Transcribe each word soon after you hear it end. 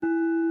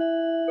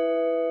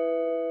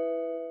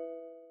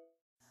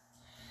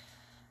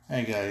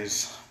Hey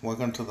guys,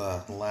 welcome to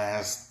the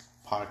last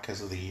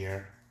podcast of the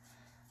year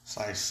 /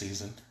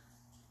 season.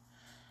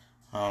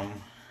 Um,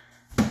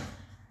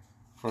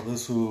 for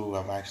those who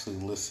have actually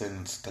listened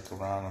and stuck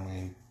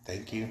around,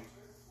 thank you.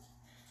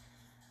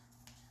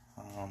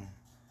 Um,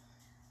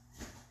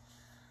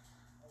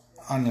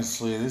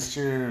 Honestly, this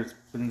year has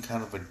been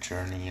kind of a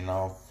journey,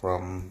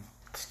 from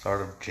the start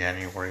of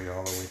January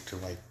all the way to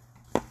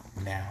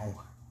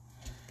now.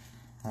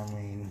 I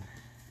mean,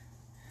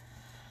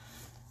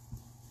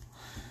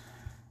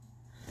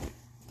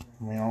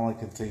 all I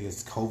can say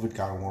is COVID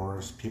got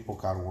worse, people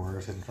got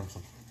worse in terms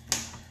of,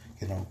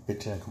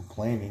 bitching and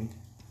complaining.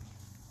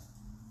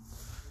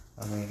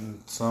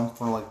 Some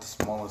for the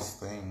smallest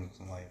things,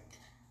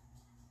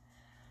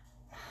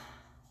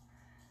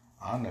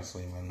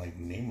 honestly, man,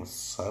 name a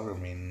sub,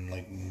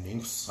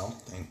 name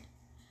something.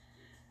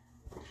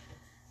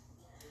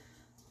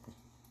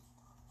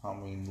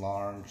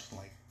 Large,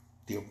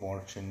 the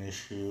abortion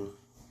issue,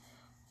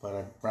 but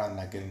I'd rather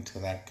not get into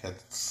that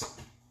because,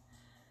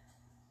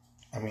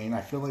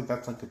 I feel like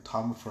that's a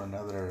topic for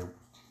another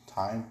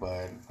time,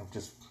 but I'm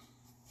just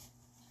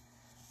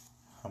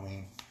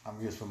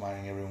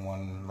reminding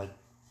everyone,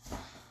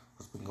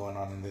 what's been going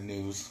on in the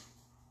news.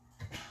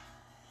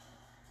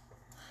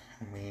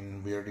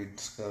 We already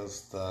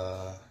discussed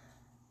the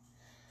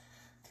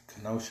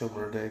Kenosha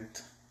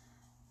verdict.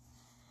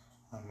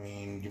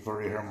 You've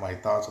already heard my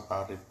thoughts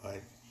about it,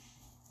 but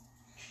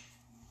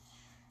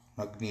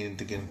not needing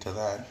to get into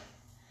that.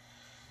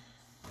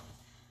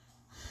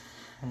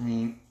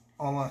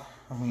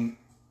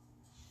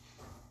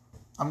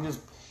 I'm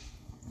just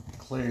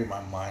clearing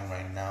my mind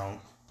right now.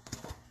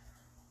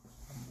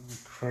 I'm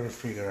trying to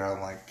figure out,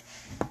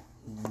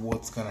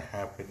 what's gonna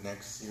happen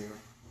next year.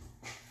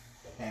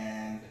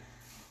 And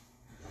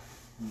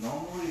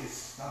normally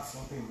it's not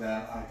something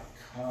that I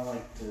kind of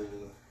like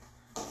to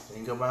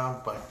think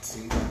about, but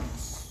see,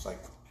 it's a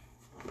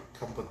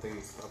couple of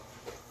things up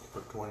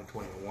for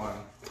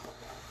 2021.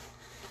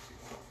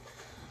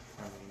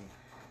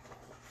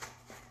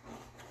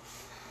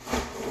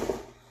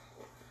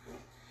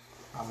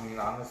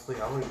 Honestly,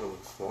 I really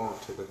look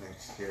forward to the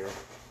next year.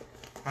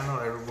 I know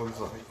everyone's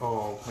like,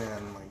 oh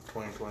man,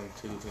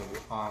 2022 is gonna be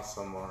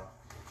awesome, or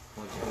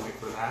we can't wait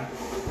for that.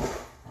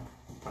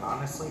 But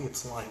honestly,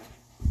 it's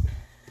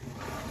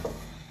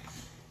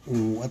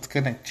what's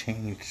gonna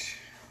change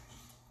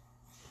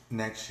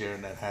next year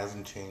that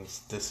hasn't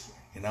changed this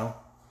year,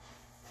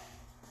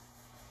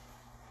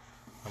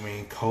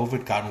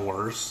 COVID got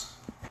worse.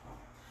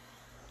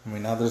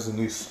 Now there's a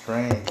new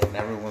strain and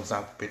everyone's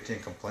out bitching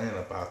and complaining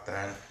about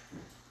that.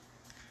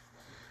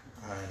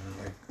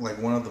 And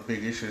one of the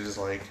big issues is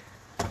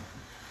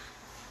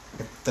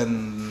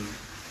then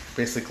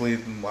basically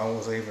why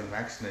was I even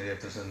vaccinated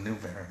if there's a new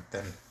variant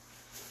then?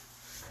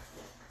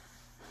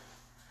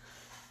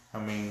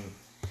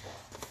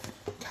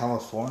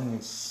 California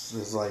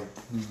is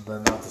they're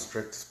not the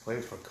strictest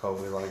place for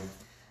COVID.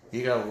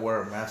 You gotta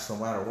wear a mask no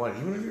matter what,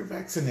 even if you're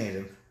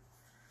vaccinated.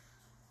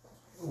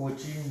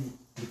 Which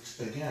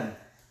again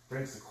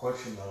brings the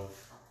question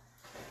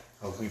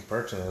of me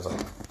personally is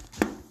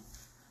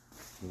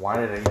why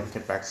did I even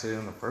get vaccinated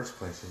in the first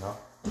place,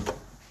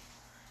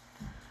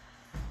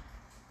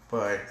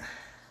 But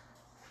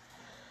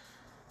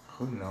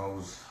who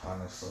knows,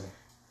 honestly.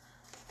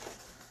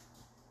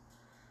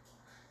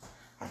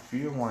 I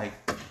feel like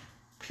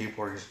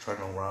people are just trying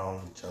to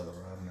round each other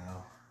out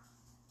now.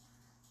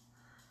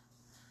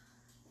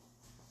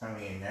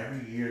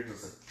 Every year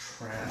there's a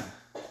trend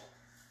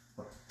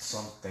with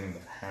something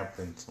that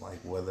happens,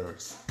 whether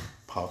it's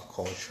pop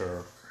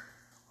culture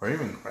or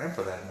even crime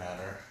for that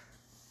matter.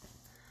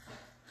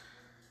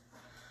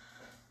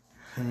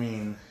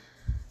 In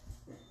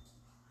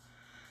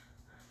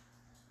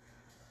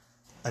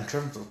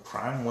terms of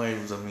crime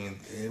waves,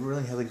 it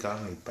really hasn't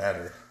gotten any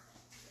better.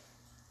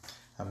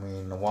 A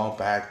while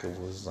back it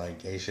was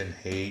Asian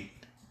hate.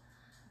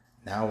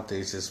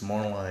 Nowadays it's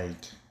more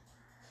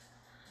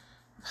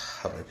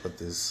how do I put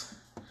this?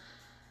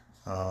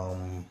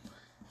 Or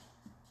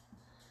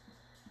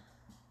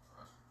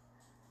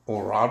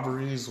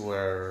robberies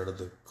where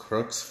the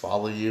crooks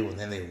follow you and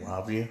then they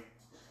rob you.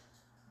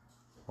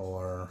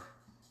 Or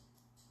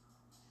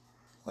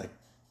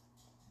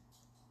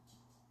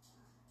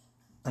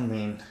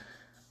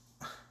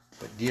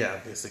but yeah,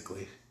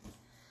 basically.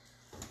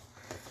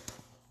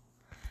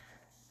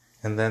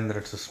 And then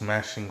there's the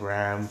smash and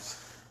grabs.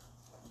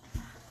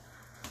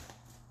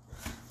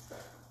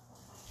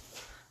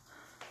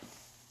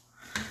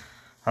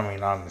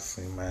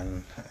 Honestly,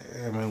 man.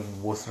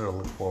 What's there to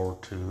look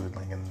forward to in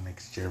the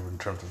next year in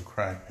terms of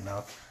crime,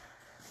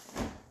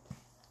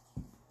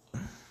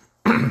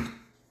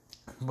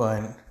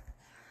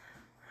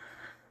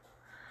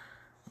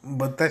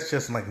 But that's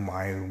just my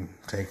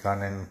take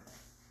on it.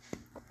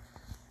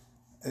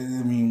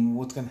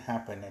 What's gonna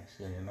happen next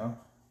year,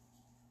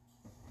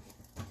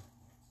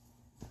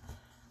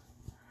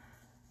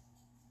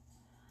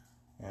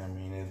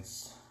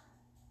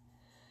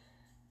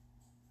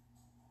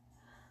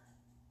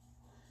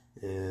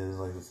 is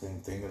the same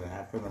thing gonna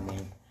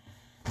happen?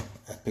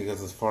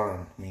 Because as far,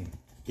 I mean,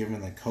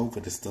 given that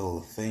COVID is still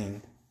a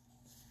thing,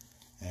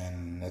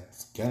 and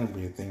it's gonna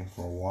be a thing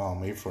for a while,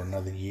 maybe for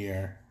another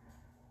year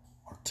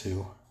or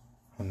two,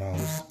 who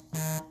knows?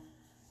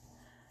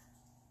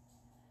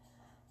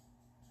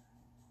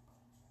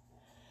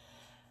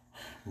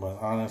 But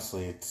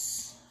honestly,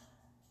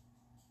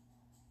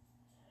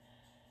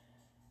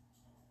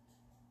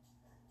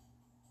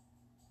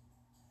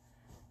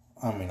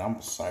 I mean, I'm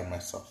beside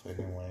myself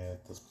anyway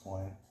at this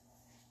point,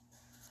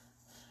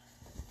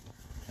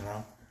 you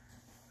know?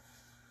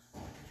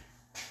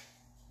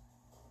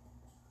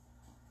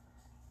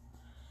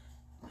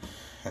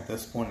 At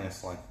this point,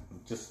 it's like,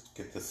 just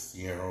get this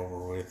year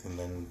over with and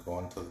then go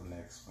on to the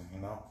next one, you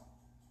know?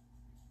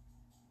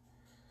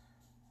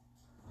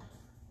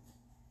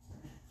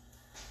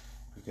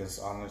 Because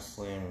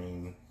honestly, I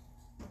mean,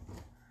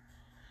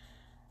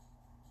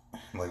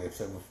 like I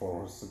said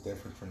before, what's the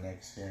difference for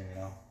next year, you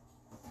know?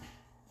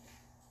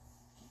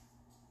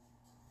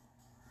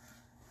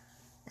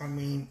 I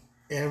mean,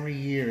 every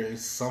year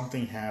is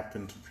something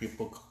happens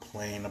people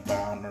complain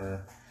about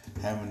or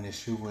have an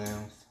issue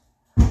with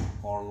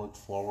or look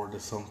forward to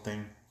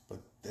something, but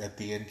at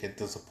the end get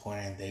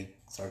disappointed and they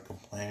start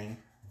complaining.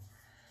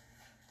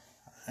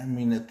 I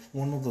mean, it's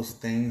one of those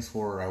things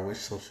where I wish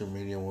social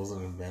media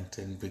wasn't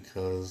invented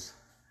because,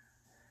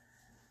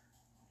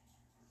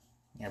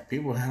 yeah,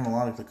 people had a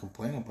lot to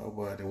complain about,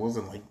 but it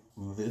wasn't like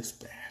this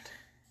bad,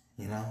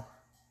 you know?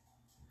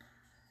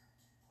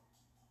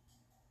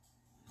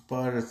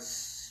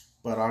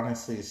 But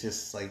honestly, it's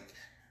just like,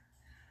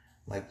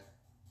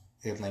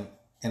 in like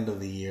end of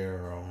the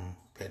year,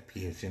 pet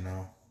peeves, you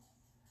know?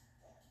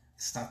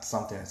 It's not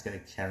something that's gonna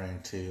carry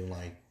into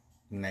like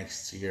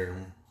next year,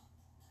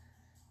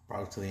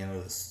 probably to the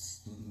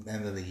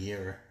end of the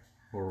year,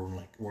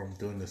 where I'm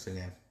doing this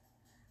again.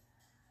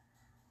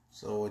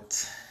 So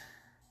it's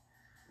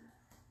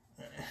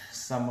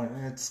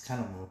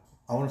kind of,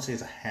 I wouldn't say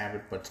it's a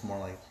habit, but it's more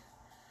like,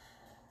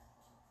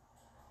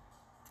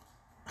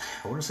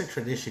 I wouldn't say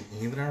tradition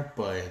either,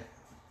 but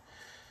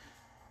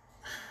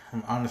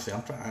honestly,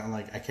 I'm trying,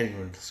 like, I can't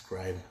even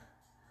describe,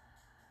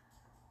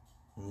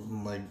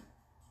 like,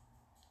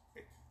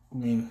 I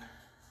mean,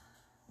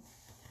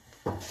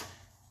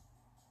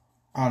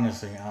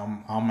 honestly,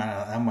 I'm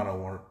at a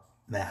work.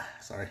 Nah,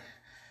 sorry,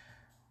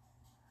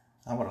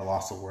 I'm at a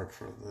loss of word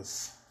for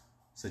this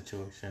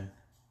situation.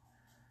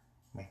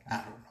 I mean,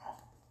 I don't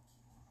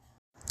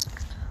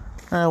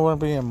know. It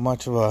wouldn't be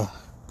much of a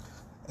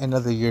end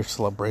of the year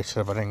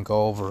celebration if I didn't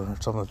go over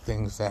some of the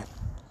things that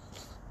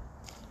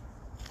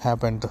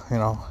happened, you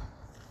know,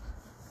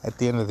 at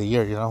the end of the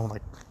year, you know,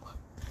 like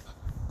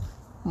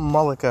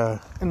more like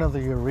a another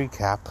year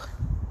recap.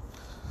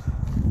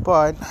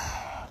 But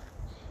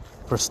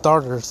for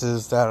starters,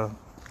 is that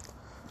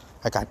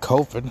I got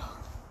COVID.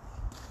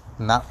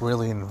 Not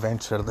really an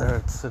adventure there,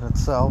 it's in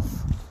itself.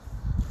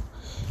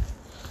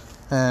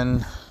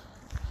 And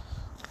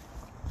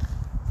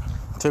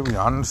to be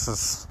honest,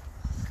 it's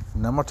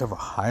not much of a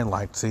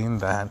highlight seeing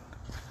that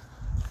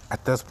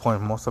at this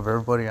point most of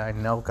everybody I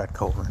know got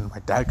COVID. My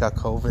dad got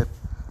COVID.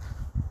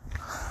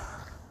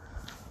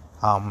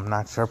 I'm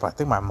not sure, but I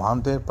think my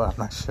mom did, but I'm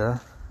not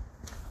sure.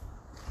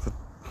 But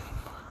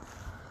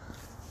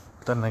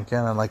then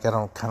again, I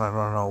don't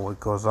know what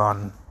goes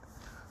on,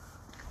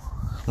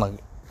 like,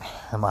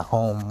 in my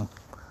home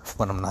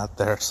when I'm not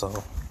there,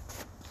 so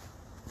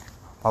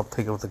I'll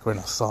take it with a grain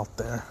of salt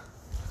there.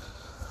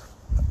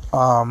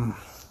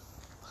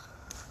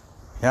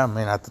 Yeah, I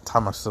mean, at the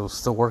time I was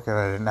still working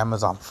at an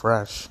Amazon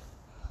Fresh.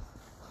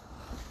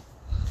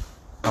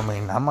 I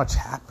mean, not much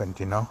happened,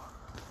 you know?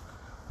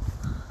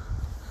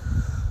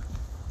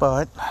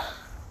 But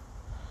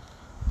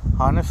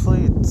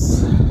honestly,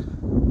 it's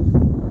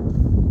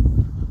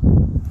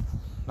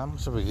not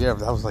much of a year,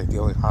 but that was like the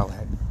only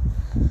highlight.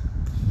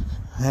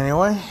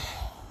 Anyway,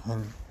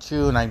 in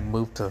June I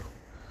moved to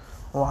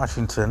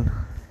Washington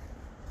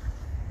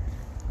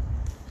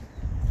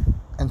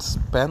and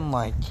spent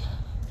like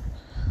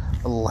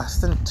less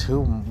than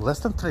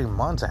 3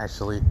 months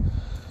actually.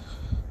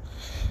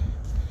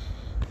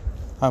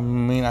 I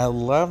mean,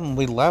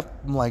 we left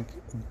like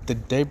the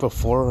day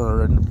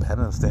before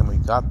Independence Day, and we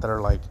got there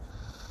like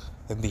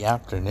in the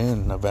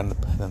afternoon of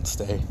Independence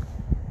Day.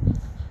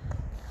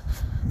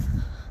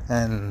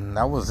 And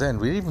that was it.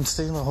 We didn't even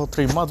stay in the whole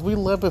 3 months. We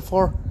lived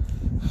before.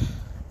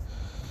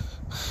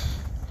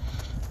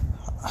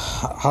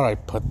 How do I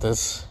put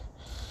this?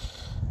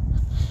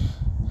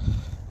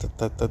 It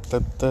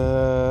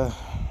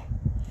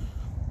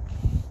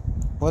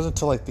wasn't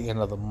until like the end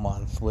of the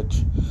month,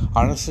 which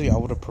honestly I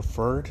would have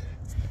preferred.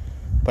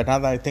 But now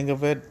that I think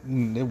of it,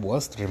 it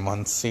was 3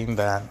 months, seeing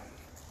that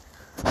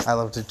I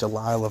lived in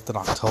July, I lived in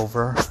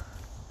October.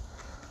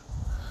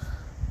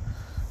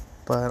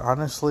 But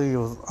honestly, it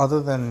was,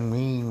 other than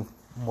me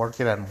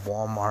working at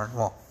Walmart,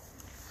 well,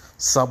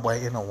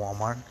 Subway in a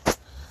Walmart,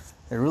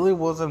 there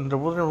wasn't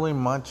really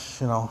much,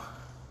 you know,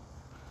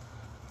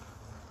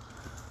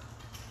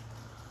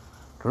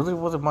 there really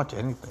wasn't much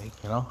anything,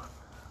 you know.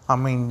 I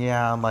mean,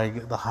 yeah,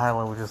 like the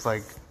highlight was just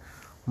like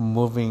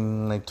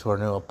moving like to our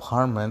new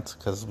apartment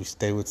because we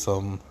stayed with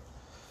some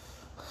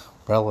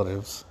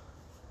relatives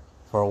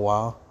for a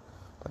while.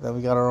 But then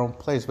we got our own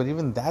place. But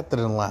even that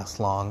didn't last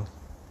long,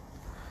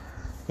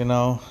 you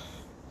know.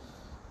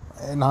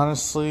 And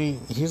honestly,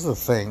 here's the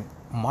thing.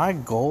 My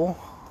goal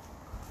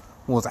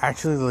was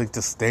actually like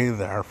to stay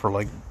there for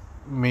like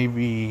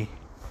maybe,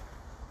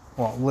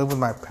 well, live with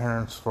my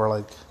parents for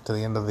like to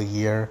the end of the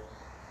year,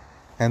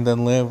 and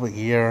then live a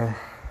year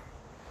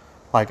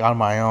like on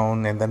my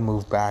own and then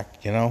move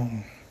back, you know.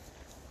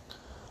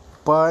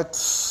 But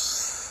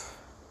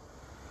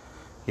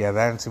yeah,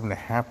 that didn't seem to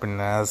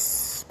happen,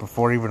 as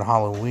before even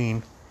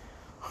Halloween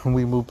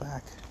we moved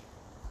back.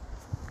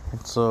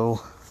 And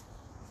so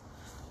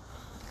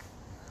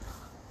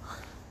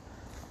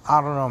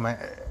I don't know, man.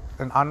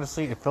 And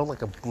honestly, it felt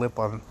like a blip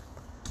on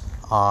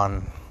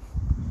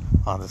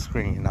the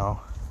screen, you know.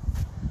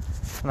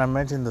 And I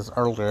mentioned this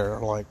earlier,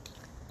 like,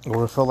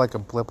 where it felt like a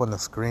blip on the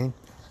screen.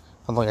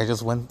 And like I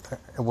just went there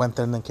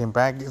and then came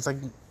back. It was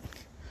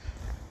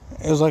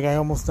like I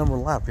almost never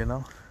left, you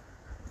know.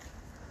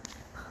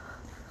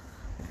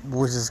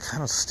 Which is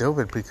kind of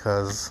stupid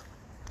because,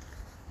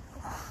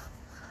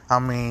 I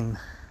mean,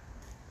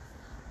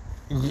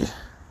 yeah,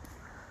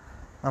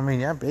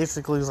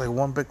 basically it was like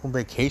one big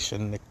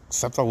vacation,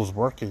 except I was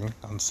working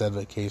on said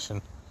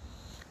vacation.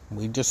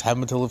 We just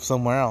happened to live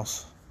somewhere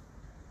else.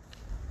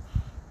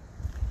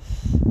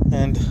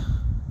 And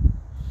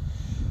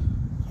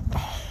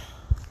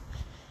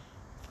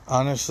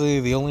honestly,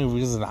 the only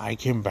reason I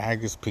came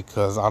back is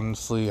because,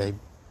 honestly, I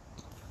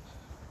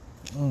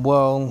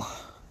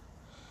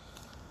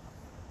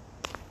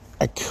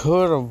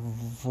could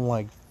have,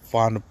 like,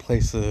 found a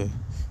place to,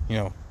 you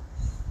know,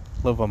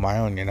 live on my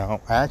own, you know.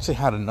 I actually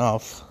had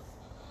enough.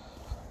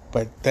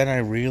 But then I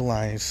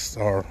realized,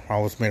 or I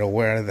was made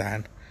aware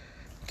that,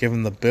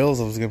 given the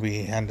bills I was going to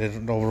be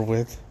handed over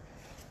with,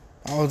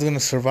 I was going to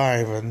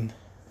survive. And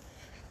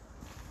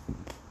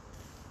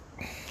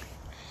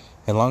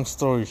long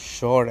story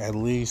short, at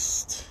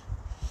least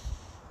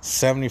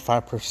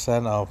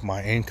 75% of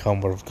my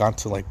income would have gone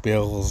to like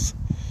bills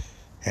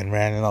and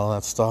rent and all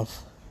that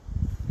stuff.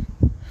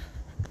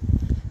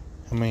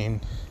 I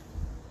mean,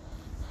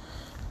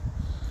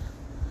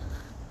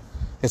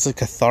 it's like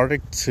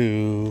cathartic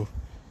to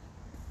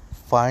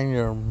find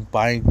your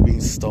bike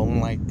being stolen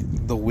like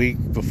the week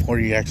before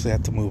you actually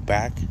have to move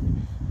back.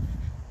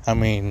 I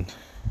mean,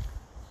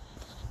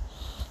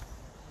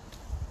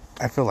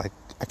 I feel like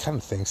I kind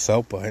of think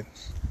so, but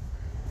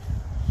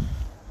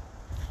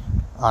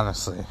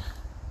honestly,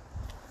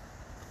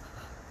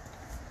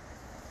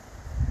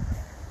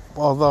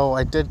 although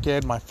I did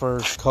get my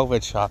first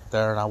COVID shot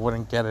there, and I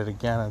wouldn't get it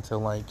again until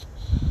like,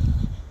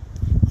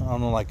 I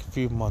don't know, like a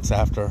few months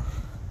after,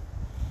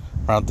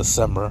 around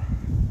December.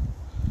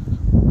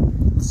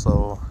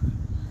 So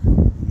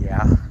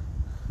yeah,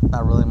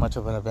 not really much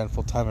of an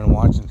eventful time in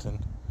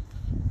Washington.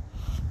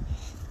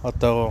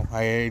 Although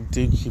I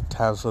do keep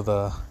tabs with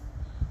a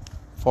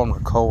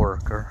former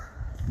coworker.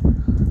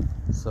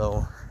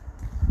 So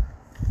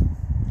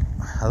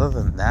other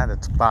than that,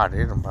 it's about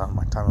it about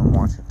my time in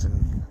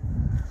Washington.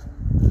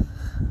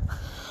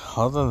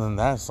 Other than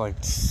that, it's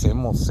like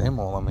same old.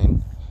 I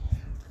mean,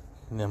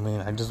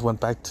 I just went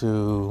back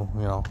to,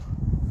 you know,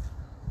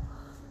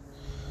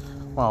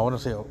 well, I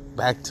wouldn't say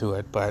back to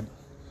it, but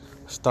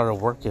started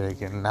working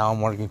again. Now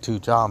I'm working 2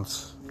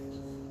 jobs,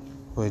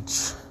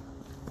 which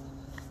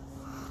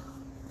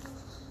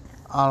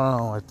I don't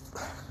know.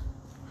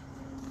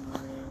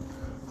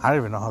 I don't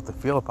even know how to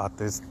feel about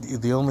this.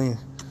 The only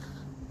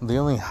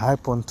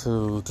hype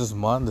onto this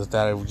month is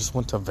that I just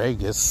went to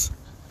Vegas,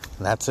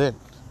 and that's it.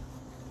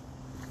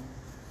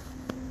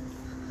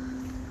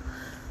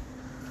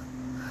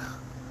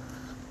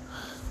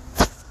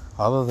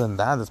 Other than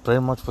that, that's pretty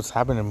much what's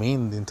happened to me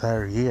in the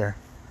entire year.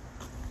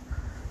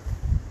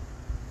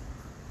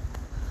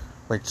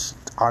 Which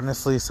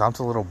honestly sounds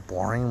a little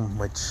boring,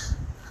 which,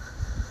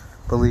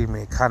 believe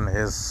me, it kind of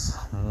is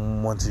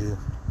once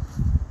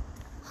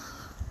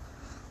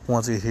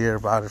you hear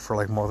about it for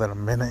like more than a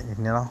minute,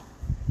 you know.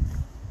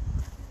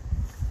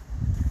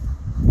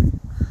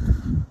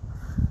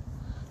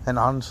 And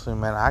honestly,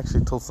 man, I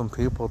actually told some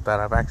people that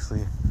I've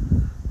actually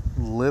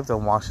lived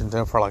in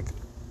Washington for like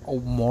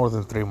more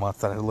than 3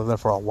 months, that I lived there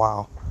for a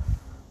while.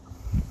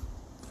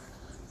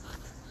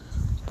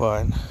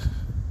 But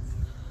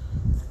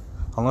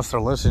unless they're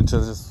listening to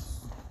this,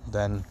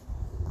 then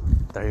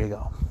there you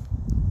go.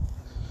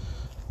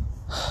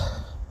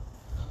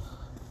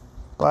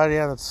 But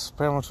yeah, that's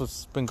pretty much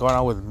what's been going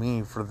on with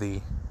me for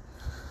the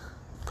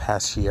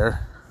past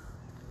year.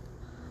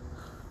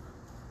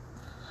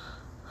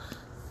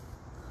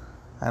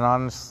 And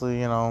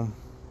honestly, you know,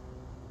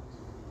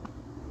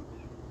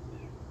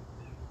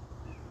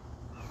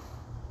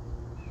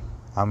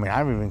 I mean,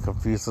 I'm even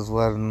confused as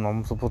what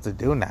I'm supposed to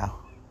do now.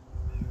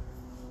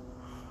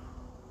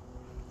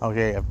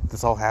 Okay, if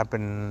this all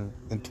happened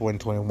in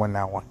 2021,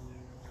 now what?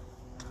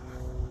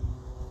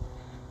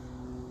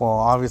 Well,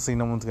 obviously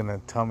no one's gonna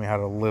tell me how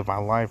to live my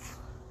life.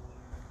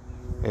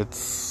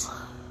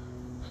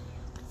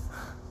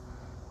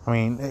 I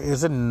mean,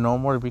 is it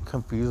normal to be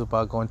confused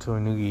about going to a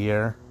new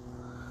year?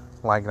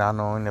 Like, not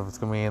knowing if it's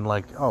going to be in,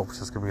 like, oh, it's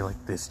just going to be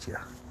like this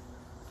year.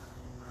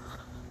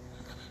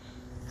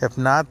 If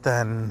not,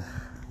 then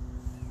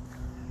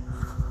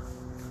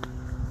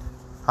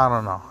I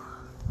don't know.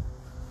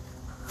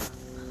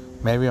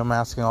 Maybe I'm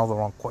asking all the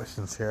wrong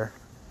questions here.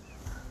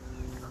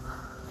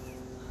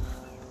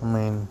 I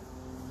mean,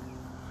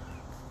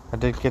 I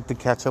did get to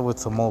catch up with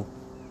some old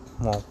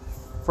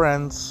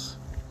friends,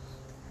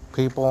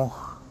 people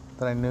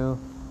that I knew.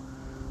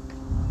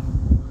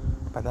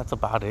 But that's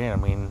about it. I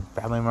mean,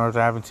 family members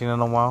I haven't seen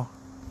in a while.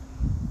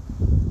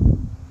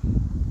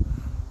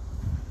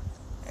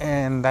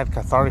 And that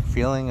cathartic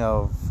feeling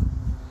of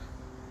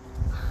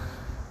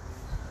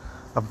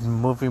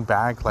moving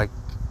back, like,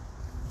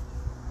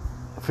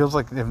 it feels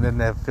like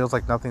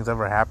nothing's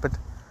ever happened.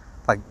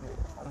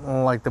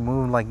 Like the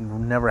move like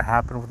never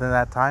happened within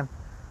that time.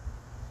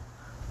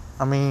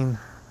 I mean,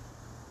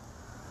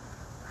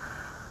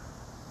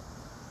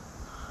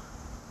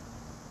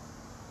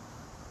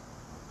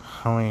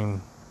 are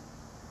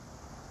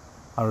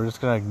we just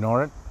gonna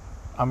ignore it?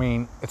 I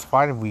mean, it's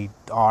fine if we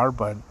are,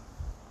 but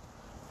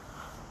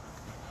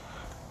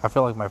I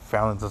feel like my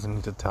family doesn't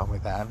need to tell me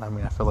that. I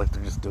mean, I feel like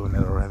they're just doing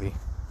it already.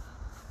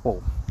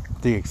 Well,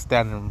 the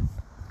extended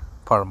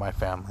part of my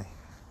family.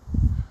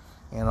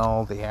 You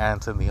know, the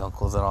aunts and the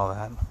uncles and all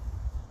that.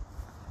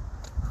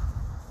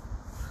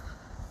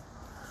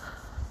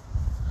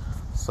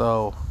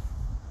 So,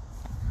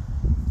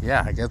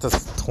 yeah, I guess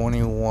it's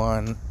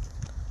 21.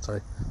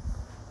 Sorry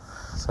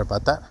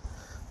about that.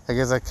 I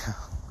guess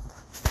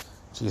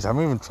jeez,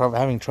 I'm even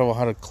having trouble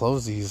how to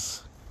close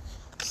these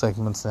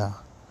segments now.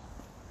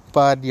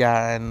 But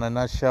yeah, in a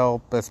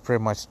nutshell, that's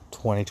pretty much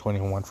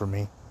 2021 for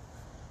me.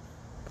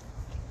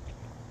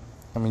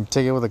 I mean,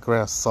 take it with a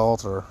grain of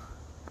salt, or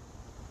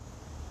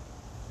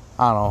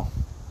I don't know.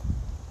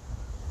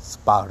 It's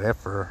about it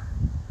for.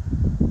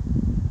 I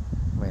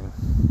mean,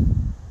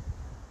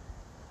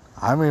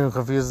 I'm even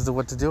confused as to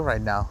what to do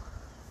right now.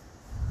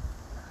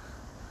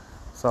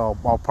 So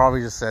I'll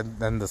probably just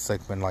end the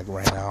segment like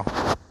right now.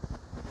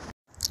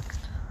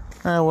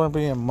 It wouldn't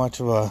be much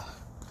of a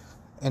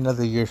end of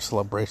the year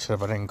celebration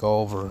if I didn't go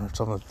over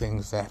some of the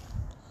things that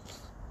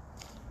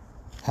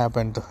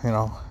happened, you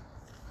know,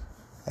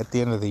 at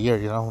the end of the year,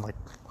 you know, like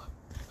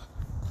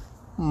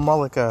more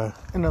like a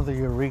another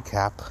year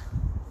recap.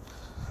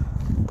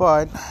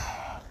 But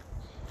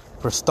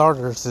for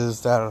starters,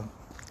 is that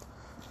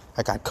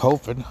I got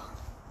COVID.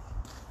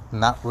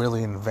 Not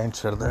really an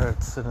adventure there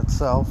it's in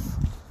itself.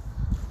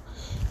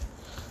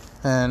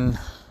 And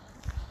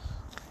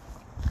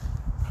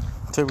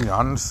to be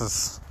honest,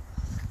 it's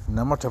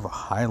not much of a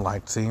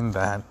highlight, seeing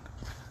that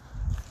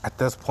at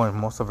this point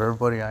most of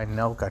everybody I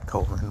know got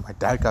COVID. My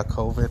dad got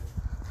COVID.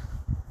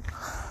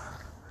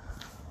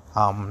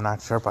 I'm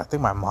not sure, but I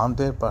think my mom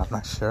did, but I'm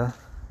not sure.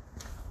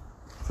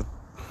 But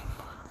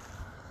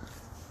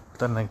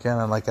then again,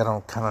 I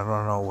don't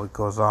know what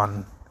goes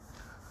on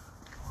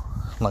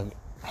like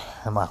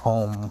in my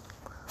home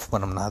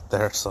when I'm not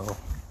there, so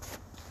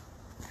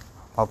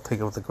I'll take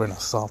it with a grain of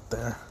salt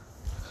there.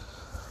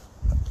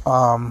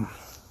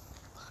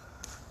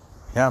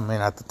 Yeah, I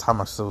mean, at the time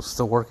I was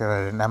still working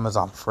at an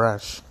Amazon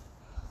Fresh.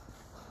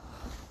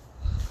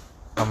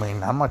 I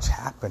mean, not much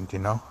happened, you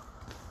know.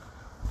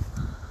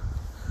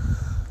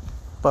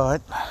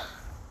 But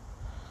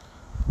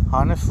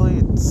honestly,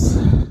 it's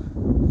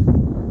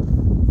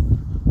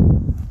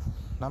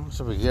not much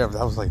of a year, but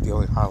that was like the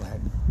only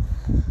highlight.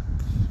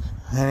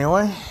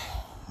 Anyway,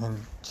 in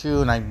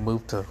June I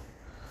moved to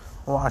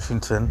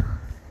Washington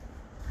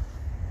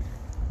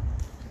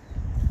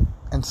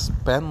and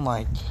spent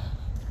like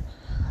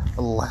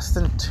less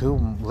than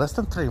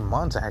 3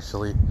 months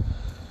actually.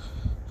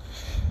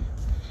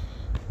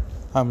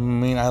 I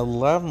mean,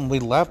 we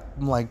left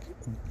like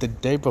the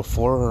day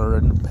before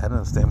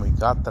Independence Day, and we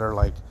got there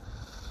like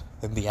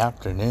in the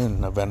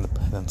afternoon of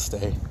Independence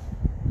Day.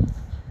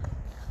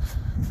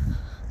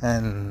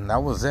 And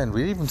that was it.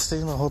 We didn't even stay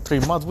the whole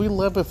 3 months. We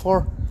left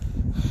before.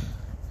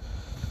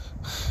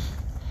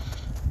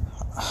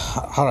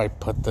 How do I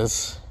put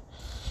this?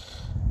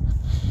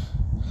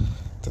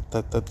 It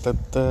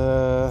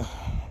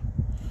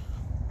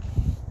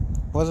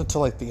wasn't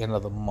until like the end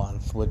of the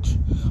month, which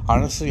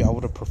honestly I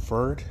would have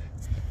preferred.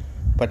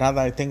 But now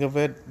that I think of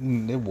it,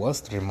 it was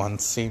 3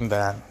 months, seeing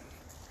that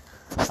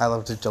I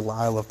left in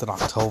July, I left in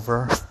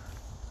October.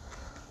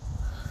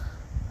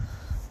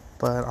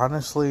 But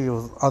honestly, it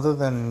was, other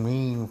than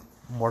me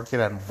working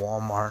at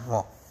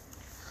Walmart,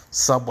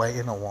 Subway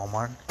in a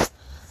Walmart,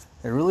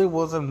 there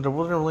wasn't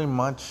really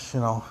much, you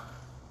know.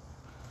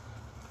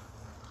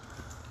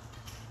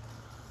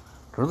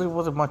 There really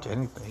wasn't much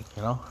anything,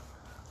 you know.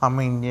 I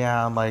mean,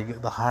 yeah,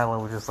 like the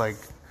highlight was just like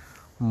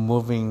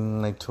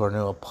moving like to our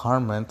new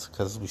apartment,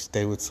 because we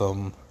stayed with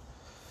some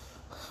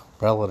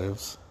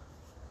relatives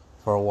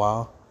for a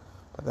while.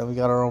 But then we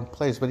got our own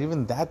place. But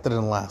even that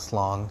didn't last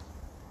long,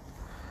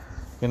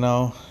 you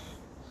know.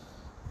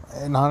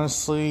 And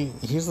honestly,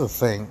 here's the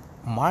thing.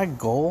 My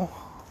goal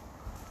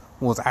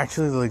was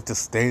actually like to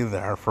stay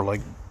there for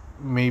like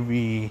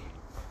maybe,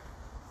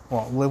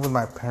 well, live with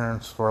my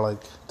parents for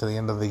like to the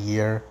end of the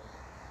year,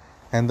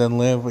 and then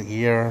live a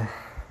year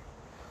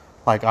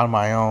like on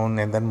my own,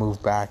 and then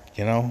move back,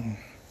 you know.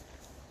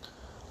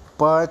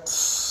 But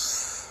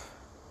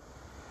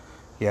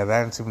yeah,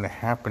 that didn't seem to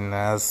happen,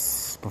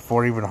 as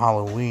before even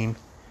Halloween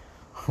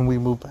we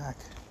moved back.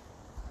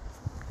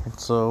 And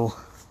so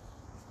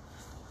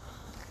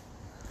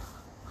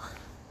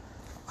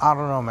I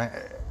don't know, man.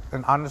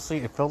 And honestly,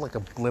 it felt like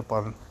a blip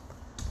on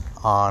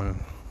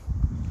on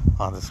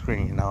the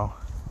screen, you know.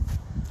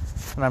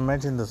 And I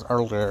mentioned this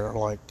earlier,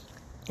 like,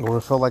 where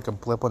it felt like a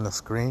blip on the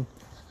screen,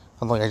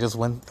 and like I just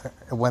went there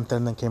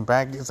and then came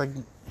back. It was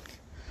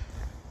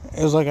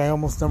like I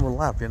almost never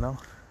left, you know.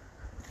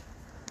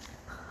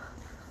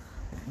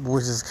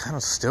 Which is kind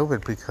of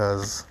stupid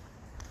because,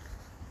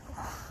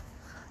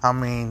 I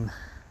mean,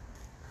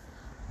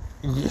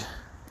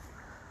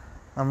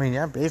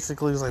 yeah,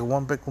 basically it's like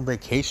one big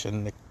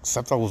vacation,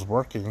 except I was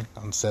working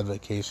on said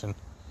vacation.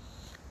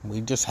 We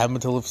just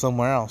happened to live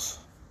somewhere else.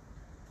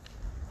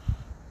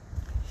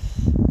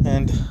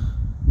 And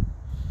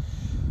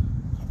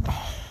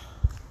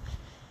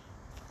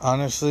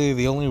honestly,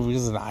 the only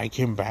reason I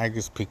came back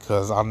is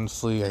because,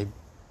 honestly, I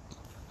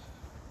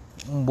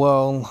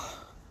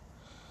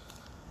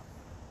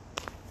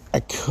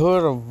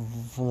could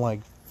have,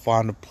 like,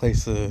 found a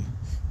place to,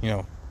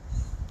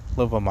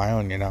 live on my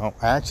own, you know.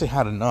 I actually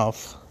had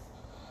enough.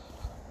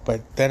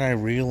 But then I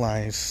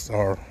realized,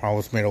 or I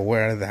was made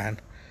aware that,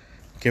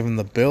 given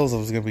the bills I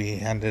was going to be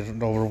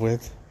handed over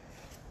with,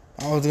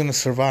 I was going to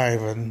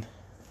survive. And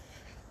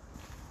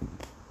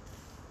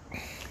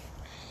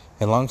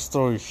long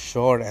story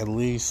short, at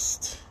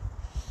least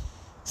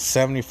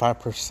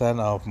 75%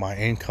 of my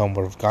income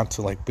would have gone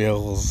to, like,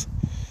 bills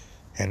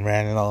and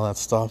rent and all that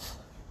stuff.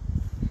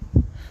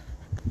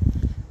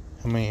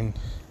 I mean,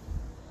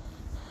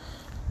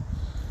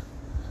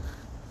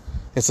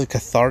 it's like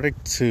cathartic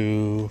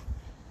to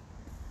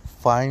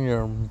find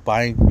your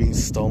bike being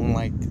stolen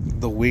like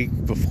the week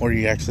before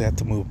you actually have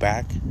to move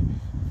back.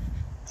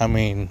 I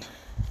mean,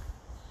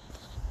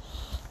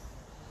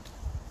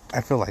 I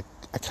feel like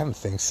I kind of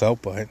think so,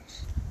 but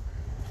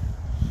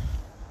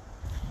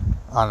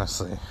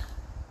honestly,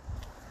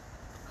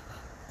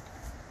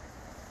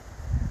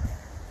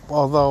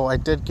 although I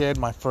did get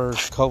my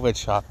first COVID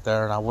shot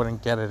there, and I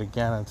wouldn't get it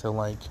again until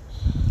like,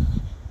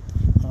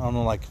 I don't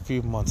know, like a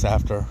few months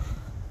after,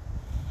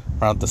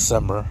 around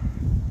December.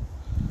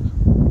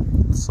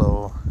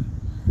 So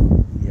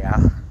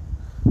yeah,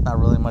 not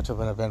really much of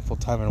an eventful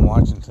time in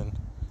Washington.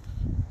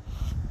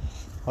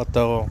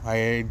 Although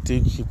I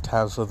do keep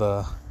tabs with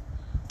a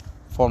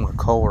former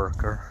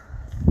coworker.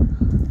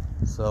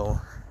 So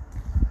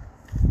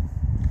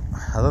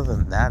other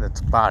than that,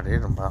 it's about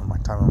it about my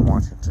time in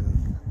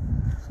Washington.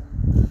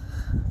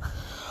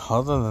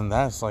 Other than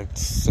that, it's like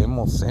same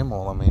old.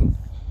 I mean,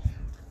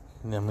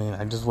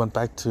 I just went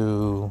back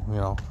to,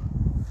 well,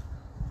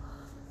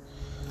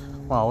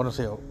 I wouldn't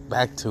say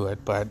back to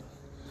it, but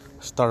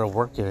I started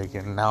working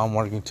again. Now I'm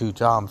working 2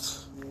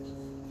 jobs,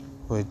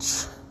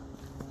 which,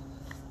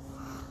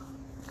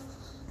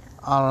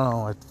 I don't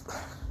know.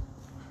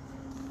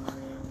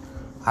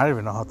 I don't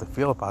even know how to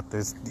feel about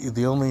this.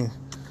 The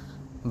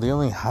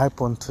only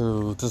hype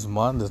onto this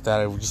month is that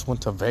I just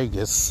went to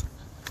Vegas,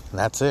 and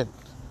that's it.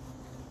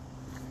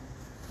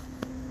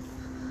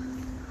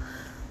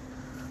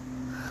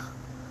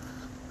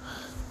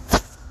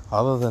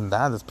 Other than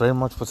that, that's pretty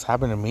much what's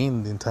happened to me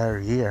in the entire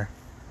year.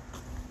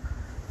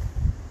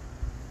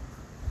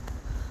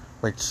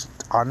 Which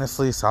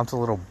honestly sounds a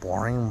little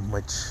boring,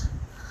 which,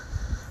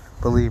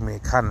 believe me,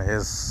 it kind of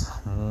is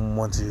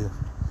once you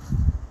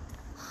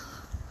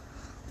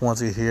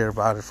hear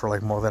about it for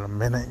like more than a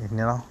minute, you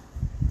know.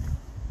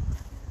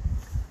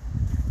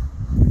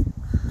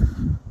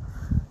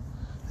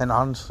 And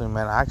honestly,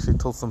 man, I actually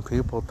told some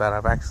people that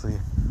I've actually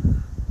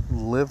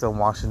lived in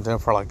Washington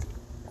for like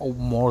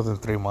more than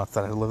 3 months,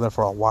 that I lived there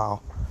for a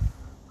while.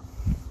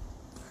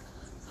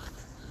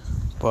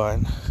 But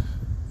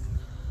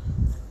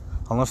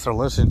unless they're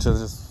listening to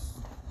this,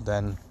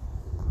 then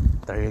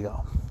there you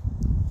go.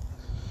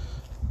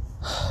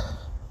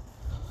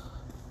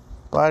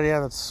 But yeah,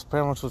 that's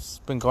pretty much what's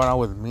been going on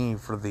with me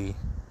for the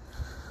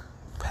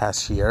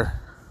past year.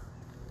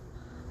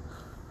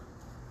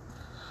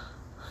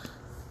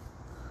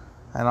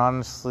 And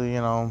honestly,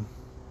 I'm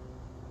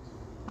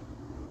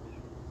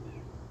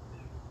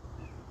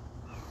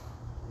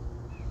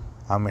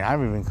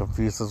even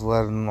confused as what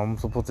I'm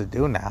supposed to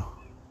do now.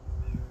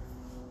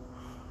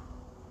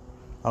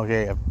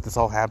 Okay, if this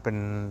all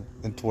happened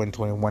in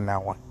 2021,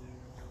 now what?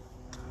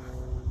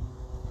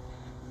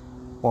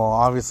 Well,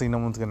 obviously no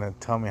one's going to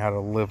tell me how to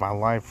live my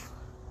life.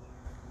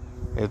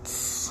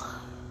 Is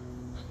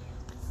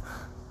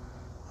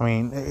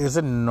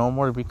it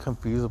normal to be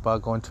confused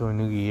about going to a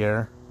new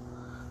year?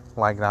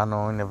 Like, not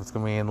knowing if it's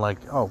going to be in like,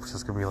 it's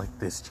just going to be like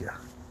this year.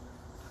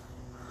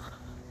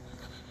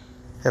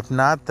 If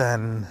not,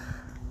 then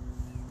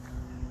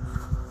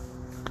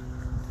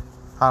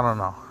I don't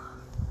know.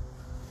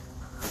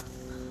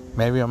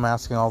 Maybe I'm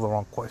asking all the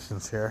wrong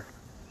questions here.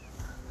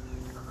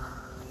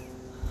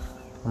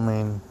 I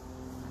mean,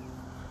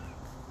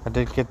 I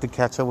did get to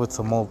catch up with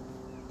some old,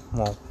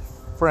 well,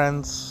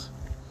 friends,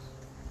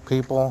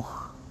 people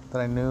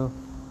that I knew.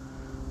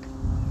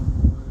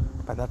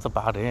 But that's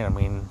about it. I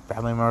mean,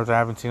 family members I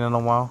haven't seen in a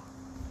while.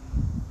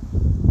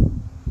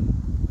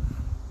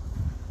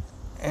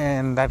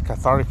 And that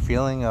cathartic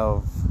feeling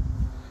of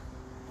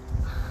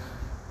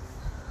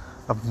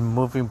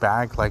moving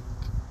back, like,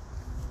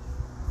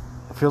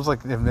 it feels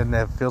like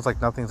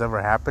nothing's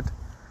ever happened.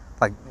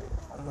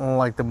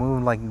 Like the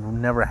move like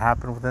never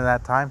happened within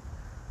that time.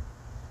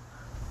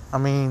 I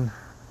mean,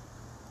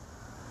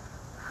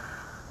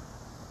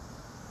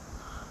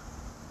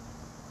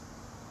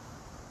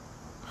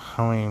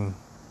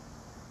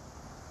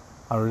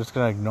 are we just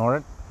gonna ignore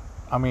it?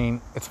 I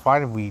mean, it's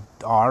fine if we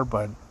are,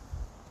 but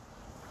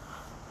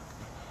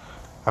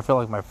I feel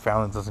like my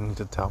family doesn't need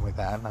to tell me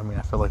that. I mean,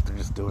 I feel like they're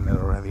just doing it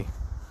already.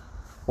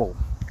 Well,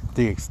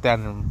 the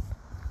extended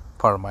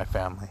part of my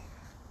family.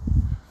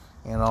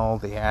 You know,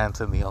 the aunts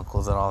and the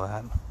uncles and all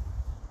that.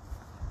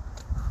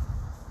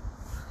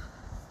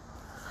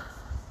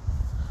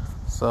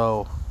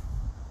 So,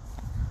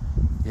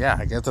 yeah,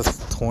 I guess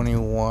that's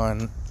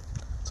 21.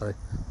 Sorry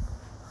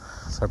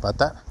about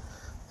that.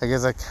 I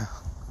guess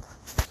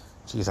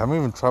jeez, I'm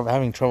even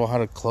having trouble how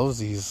to close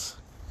these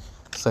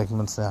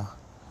segments now.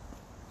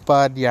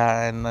 But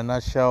yeah, in a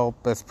nutshell,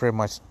 that's pretty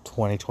much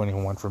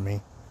 2021 for me.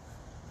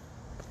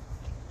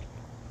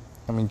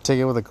 I mean, take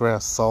it with a grain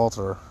of salt,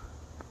 or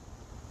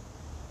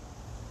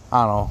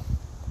I don't know.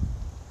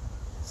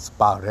 It's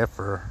about it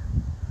for.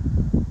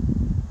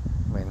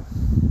 I mean,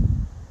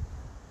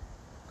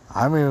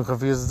 I'm even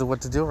confused as to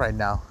what to do right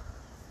now.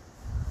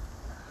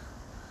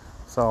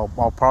 So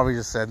I'll probably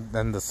just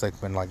end the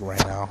segment like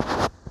right now.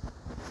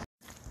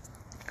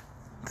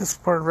 This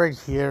part right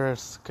here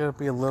is gonna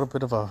be a little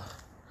bit of a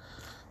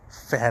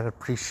fan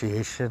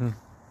appreciation,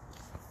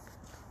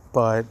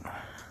 but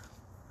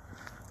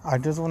I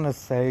just want to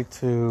say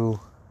to,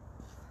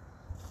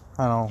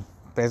 I don't know,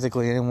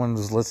 basically anyone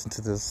who's listened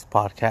to this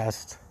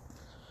podcast.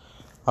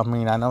 I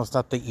mean, I know it's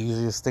not the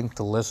easiest thing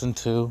to listen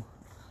to.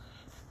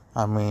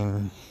 I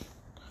mean,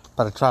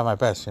 but I try my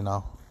best, you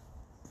know.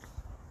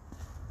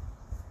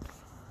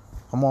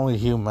 I'm only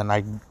human.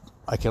 I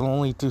can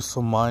only do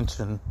so much,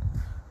 and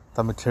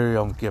the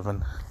material I'm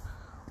given,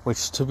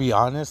 which, to be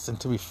honest and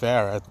to be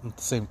fair at the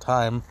same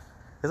time,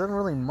 isn't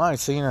really much,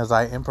 seeing as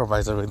I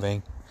improvise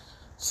everything.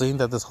 Seeing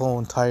that this whole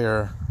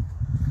entire,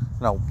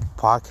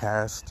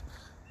 podcast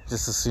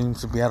just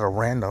seems to be at a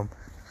random.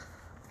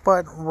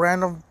 But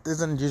random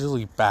isn't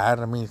usually bad.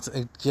 I mean,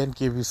 it can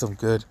give you some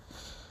good,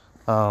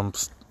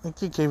 it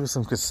can give you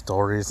some good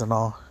stories and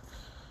all.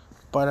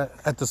 But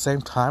at the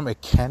same time,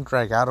 it can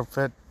drag out a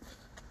bit.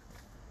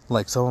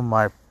 Like some of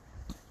my,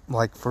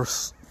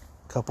 first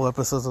couple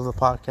episodes of the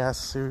podcast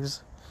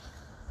series.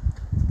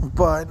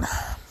 But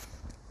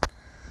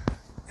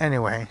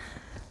anyway,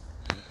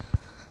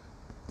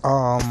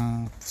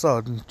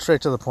 so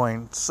straight to the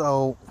point.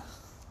 So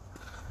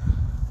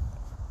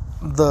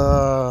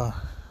the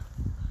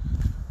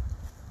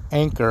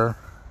Anchor,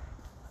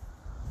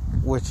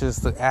 which is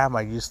the app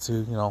I used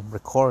to,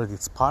 record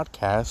these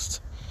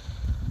podcasts,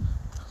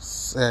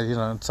 so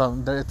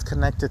it's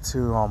connected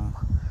to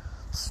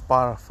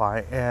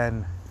Spotify,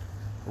 and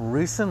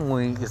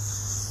recently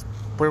it's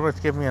pretty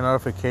much giving me a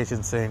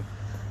notification saying,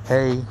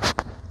 hey,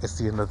 it's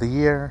the end of the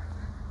year,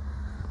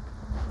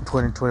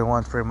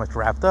 2021 is pretty much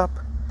wrapped up,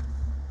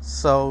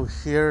 so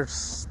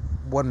here's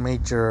one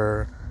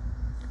major,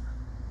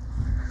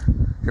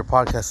 your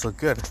podcast look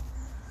good,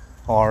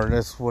 or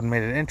this one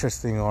made it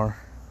interesting, or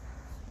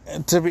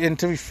to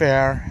be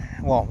fair,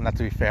 well, not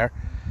to be fair,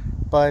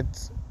 but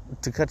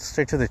to cut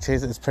straight to the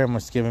chase, it's pretty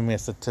much giving me a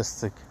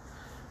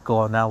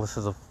statistical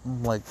analysis of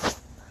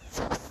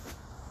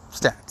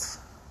stats.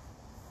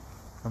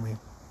 I mean,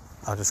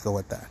 I'll just go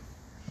with that.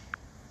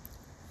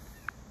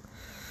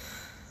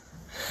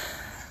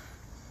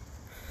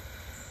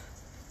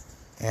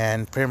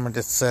 And pretty much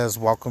it says,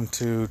 welcome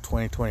to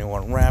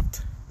 2021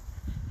 Wrapped.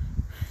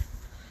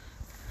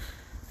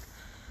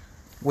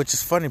 Which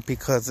is funny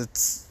because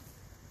it's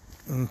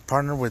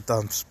partnered with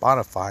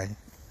Spotify.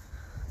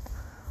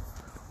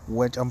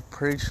 Which I'm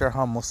pretty sure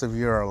how most of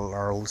you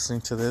are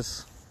listening to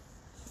this.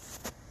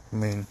 I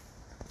mean,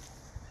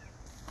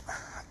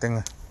 I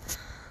think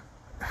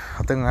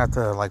I have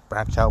to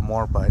branch out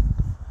more, but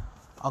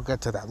I'll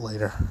get to that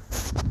later.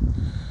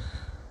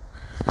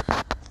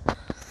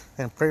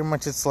 And pretty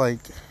much it says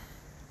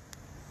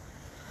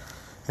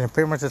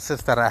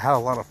that I had a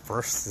lot of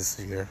firsts this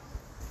year.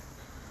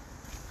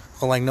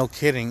 Well, no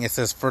kidding, it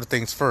says first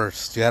things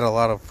first. You had a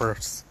lot of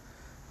firsts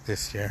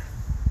this year.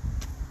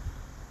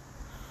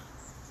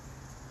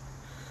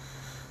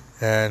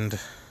 And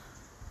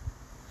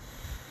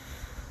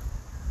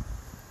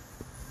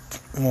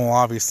well,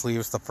 obviously it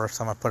was the first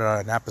time I put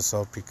out an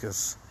episode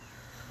because,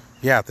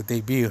 the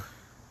debut,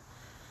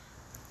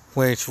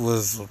 which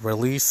was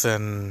released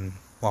on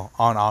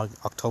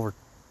October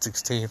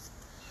 16th,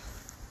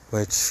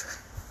 which,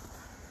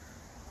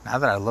 now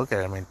that I look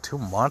at it, 2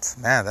 months,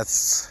 man,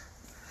 that's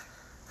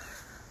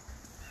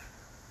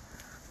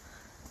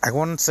I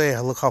wouldn't say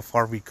look how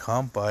far we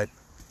come, but,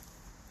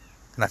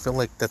 and I feel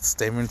like that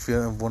statement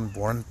wouldn't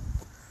warrant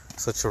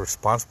such a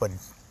response, but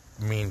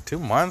I mean, 2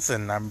 months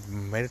and I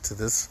made it to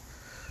this.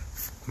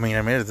 I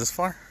made it this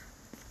far.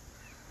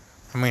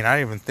 I mean, I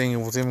didn't even think it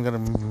was even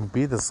gonna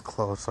be this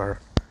close,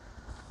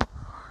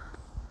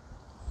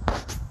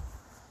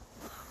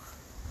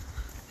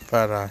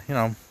 but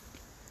we're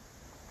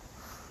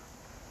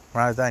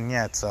not done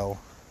yet, so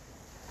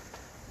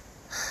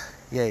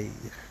yay.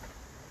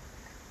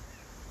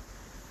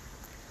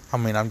 I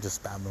mean, I'm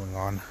just babbling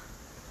on.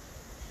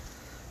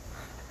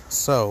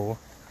 So,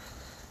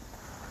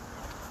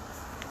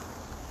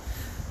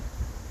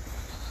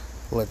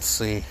 let's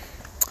see.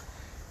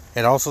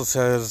 It also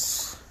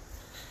says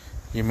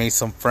you made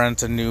some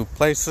friends in new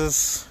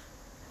places.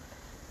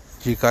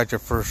 You got your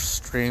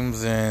first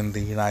streams in the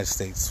United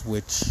States,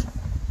 which,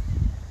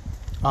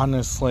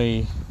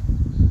 honestly,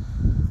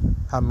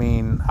 I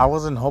mean, I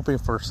wasn't hoping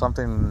for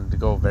something to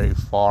go very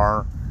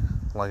far,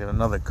 like in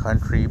another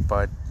country,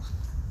 but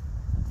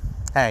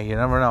hey, you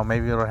never know.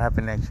 Maybe it'll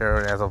happen next year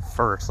as a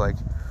first. Like,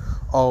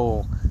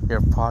 oh,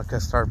 your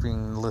podcast start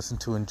being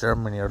listened to in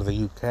Germany or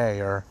the UK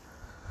or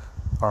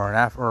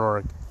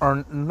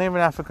name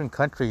an African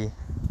country.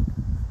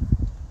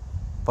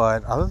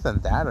 But other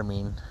than that, I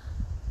mean,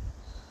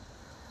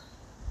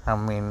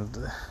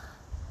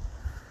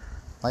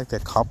 like the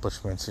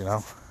accomplishments,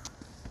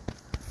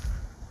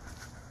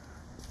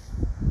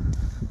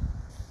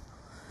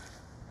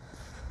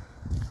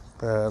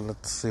 But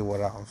let's see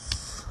what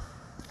else.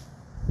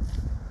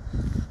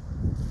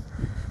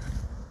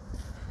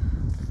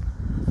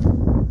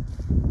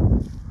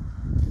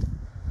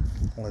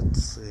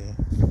 Let's see.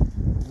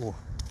 Ooh.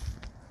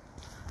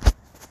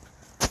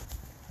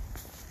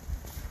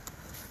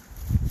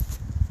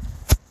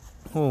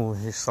 Ooh,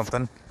 here's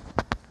something.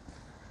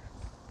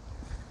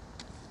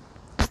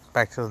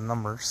 Back to the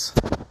numbers.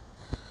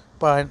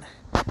 But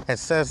it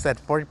says that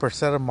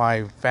 40% of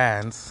my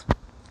fans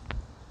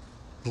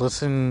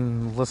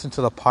listen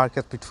to the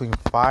podcast between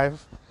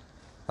 5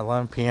 and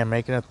 11 p.m.,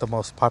 making it the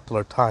most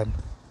popular time.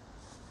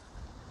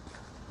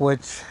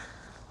 Which,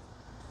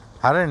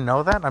 I didn't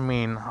know that. I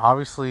mean,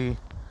 obviously,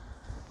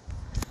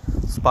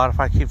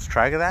 Spotify keeps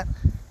track of that.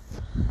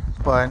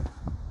 But,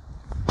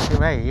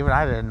 even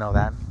I didn't know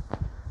that.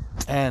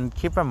 And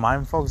keep in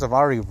mind, folks, I've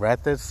already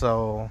read this,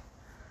 so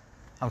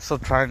I'm still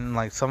trying,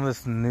 like, some of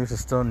this news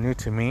is still new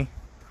to me.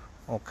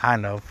 Well,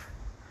 kind of.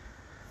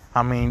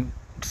 I mean,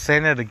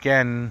 saying it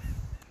again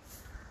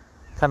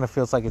kind of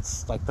feels like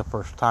it's like the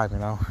first time,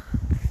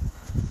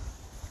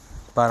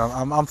 But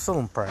I'm still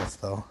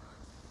impressed, though.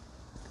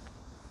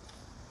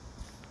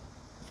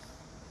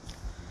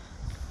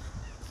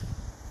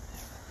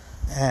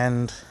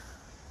 And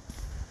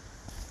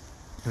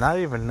not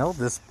even know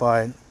this,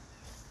 but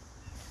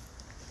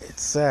it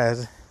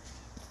said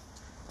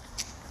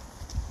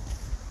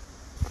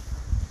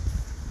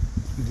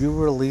you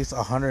release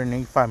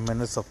 185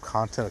 minutes of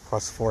content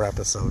across 4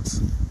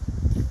 episodes.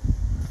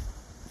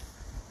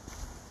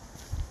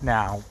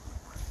 Now,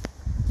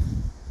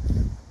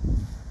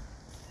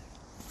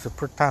 to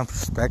put time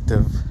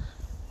perspective,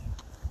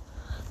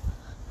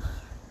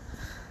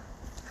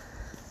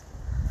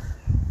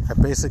 I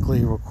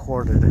basically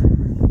recorded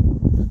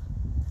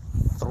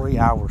 3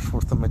 hours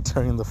worth of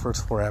material in the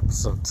first 4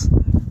 episodes.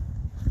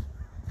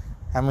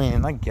 I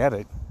mean, I get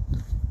it.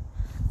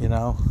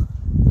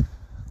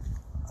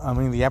 I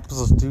mean, the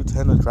episodes do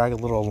tend to drag a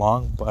little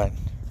long, but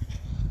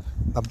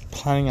I'm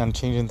planning on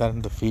changing that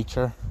in the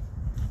future.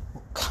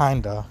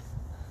 Kinda.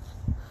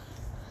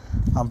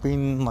 I'm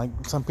being like,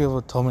 some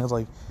people told me,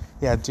 like,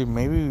 yeah, dude,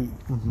 maybe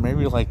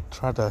like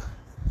try to,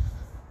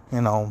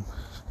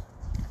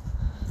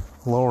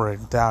 lower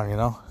it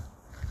down,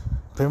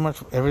 Pretty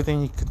much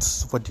everything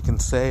what you can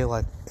say,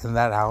 like, in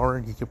that hour,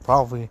 you could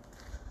probably,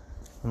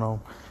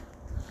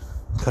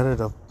 cut it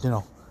up,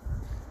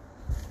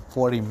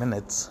 40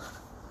 minutes,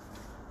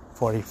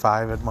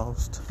 45 at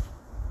most.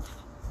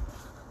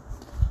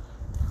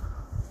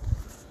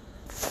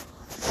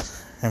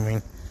 I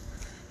mean,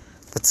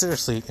 but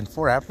seriously, in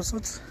 4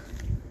 episodes?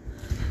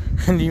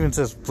 And it even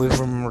says, please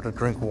remember to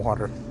drink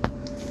water.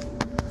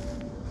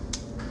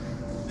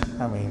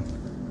 I mean,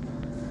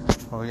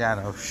 well, yeah,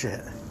 no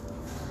shit.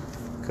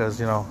 Because,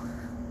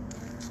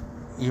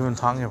 even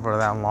talking for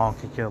that long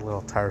could get a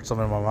little tiresome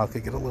and my mouth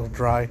could get a little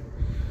dry.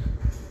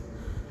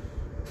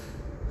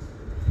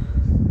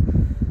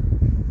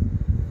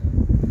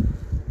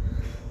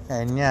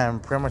 And yeah,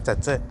 and pretty much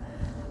that's it.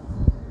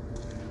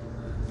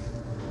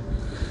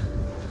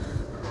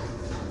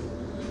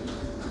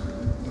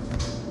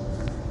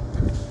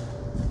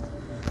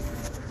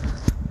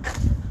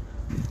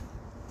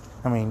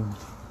 I mean,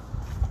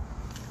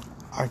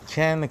 I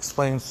can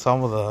explain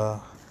some of the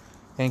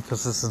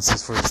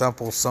inconsistencies. For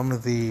example, some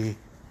of the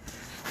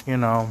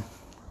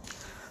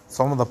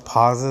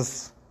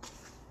pauses.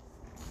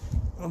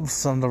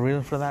 Some of the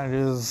reason for that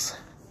is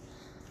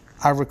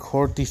I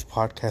record these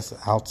podcasts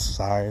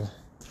outside.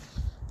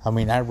 I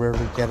mean, I can't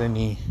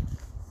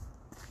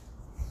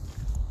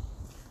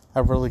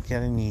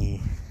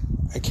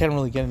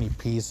really get any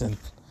peace and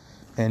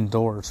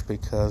indoors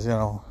because,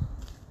 and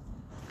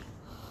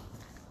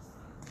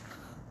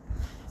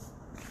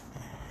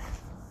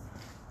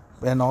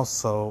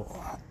also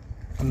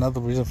another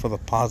reason for the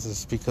pause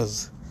is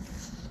because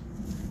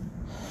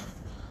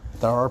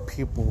there are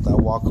people that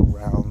walk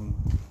around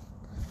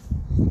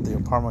the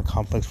apartment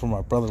complex where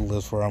my brother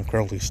lives, where I'm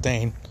currently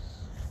staying.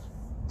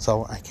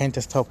 So I can't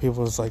just tell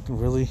people, it's like,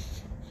 really?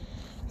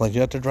 Like, you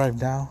have to drive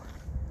down?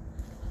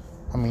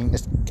 I mean,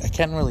 I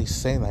can't really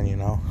say that,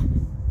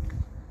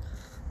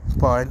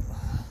 But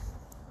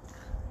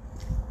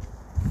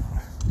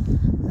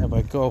if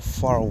I go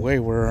far away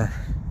where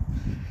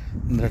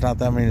there's not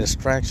that many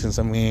distractions,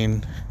 I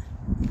mean,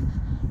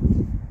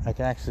 I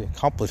can actually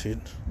accomplish it,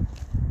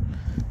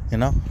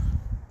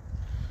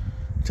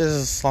 Just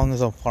as long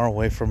as I'm far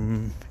away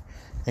from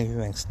anything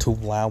that's too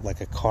loud,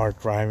 like a car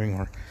driving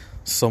or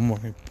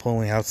someone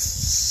pulling out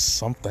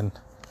something.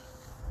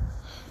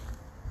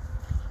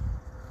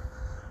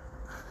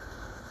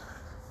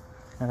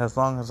 And as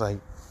long as I,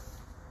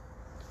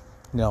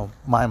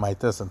 mind my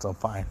distance, I'm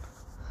fine.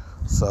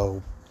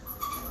 So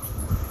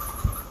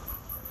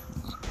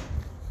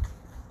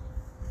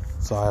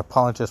I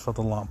apologize for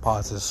the long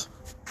pauses.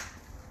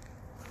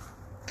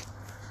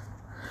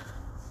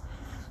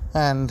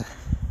 And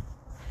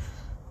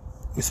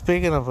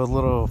speaking of a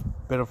little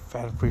bit of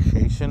fan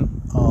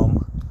appreciation,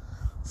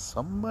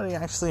 somebody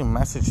actually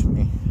messaged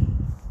me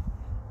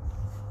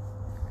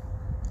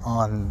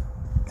on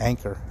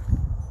Anchor.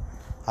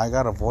 I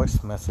got a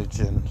voice message,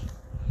 and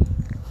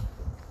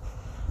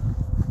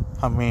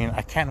I mean,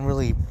 I can't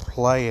really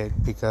play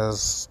it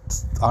because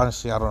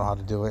honestly I don't know how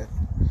to do it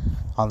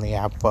on the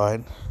app,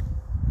 but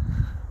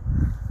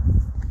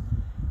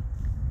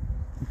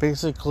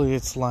basically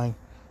it's like,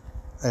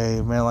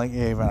 hey man,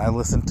 I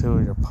listened to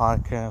your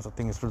podcast, I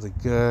think it's really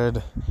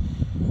good.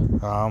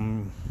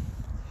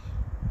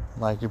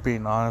 You're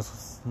being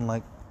honest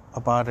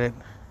about it,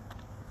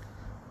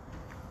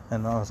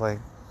 and I was like,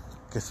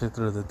 gets you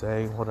through the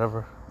day,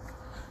 whatever.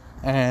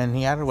 And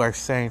he added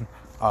saying,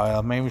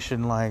 maybe you should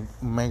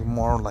make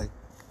more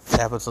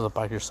episodes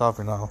about yourself,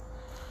 in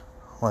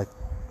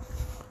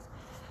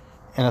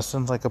a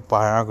sense, like a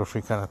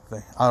biography kind of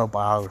thing,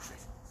 autobiography.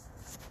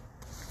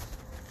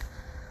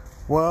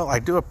 Well, I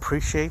do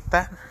appreciate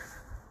that,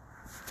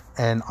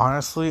 and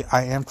honestly,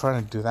 I am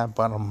trying to do that,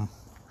 but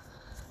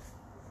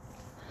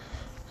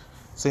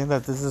seeing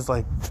that this is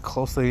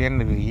close to the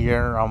end of the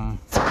year, I'm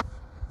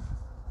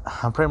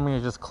pretty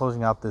much just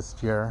closing out this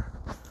year.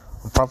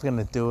 I'm probably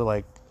gonna do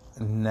it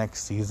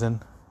next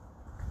season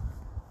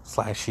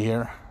 /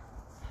 year.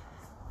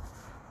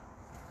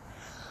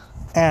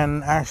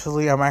 And I'm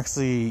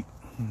actually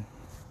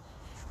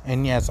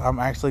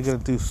gonna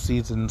do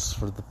seasons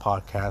for the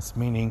podcast,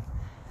 meaning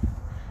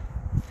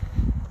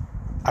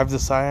I've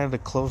decided to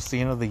close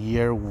the end of the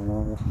year,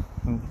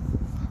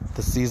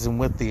 the season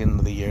with the end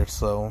of the year,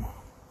 so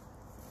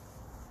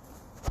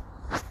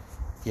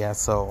yeah,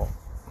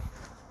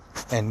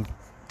 and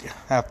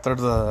after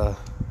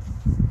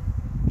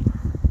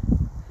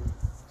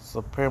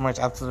pretty much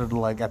after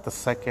at the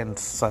second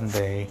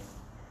Sunday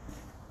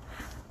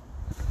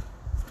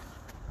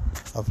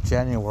of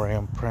January,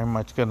 I'm pretty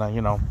much gonna,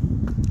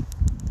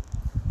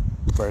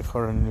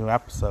 record a new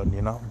episode,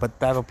 but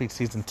that'll be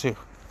season 2.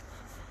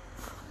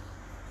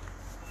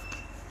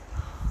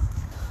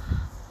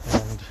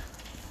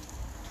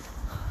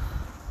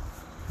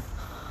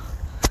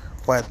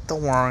 But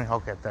don't worry, I'll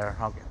get there.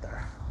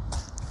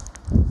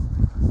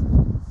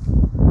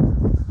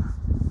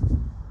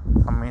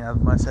 I mean, as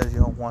much as you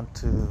don't want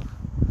to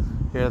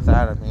hear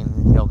that, I mean,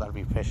 you don't gotta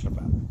be patient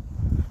about it.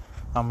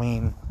 I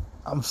mean,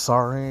 I'm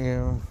sorry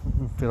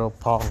if it'll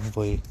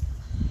probably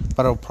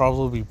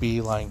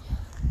be I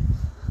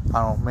don't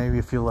know, maybe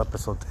a few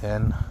episodes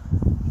in,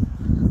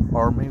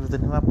 or maybe the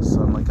new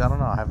episode, I don't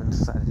know, I haven't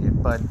decided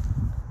yet, but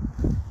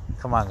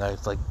come on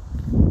guys,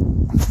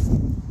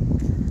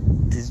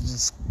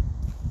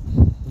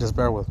 just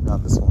bear with me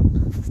on this one.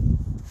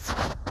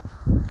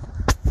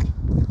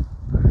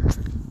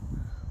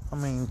 I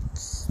mean,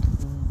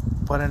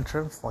 but in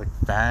terms of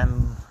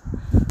fan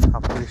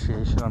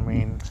appreciation, I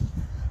mean,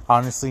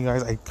 honestly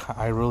guys,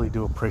 I really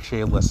do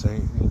appreciate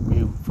listening.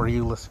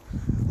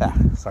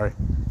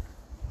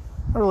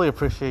 I really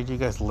appreciate you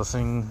guys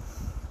listening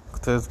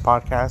to this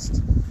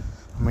podcast.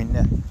 I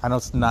mean, I know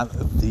it's not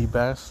the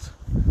best,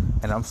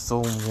 and I'm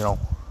still,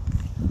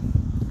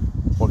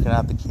 working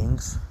out the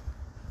kinks.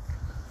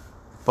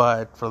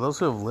 But for those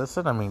who have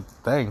listened, I mean,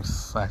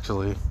 thanks,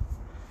 actually.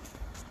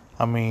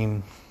 I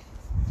mean,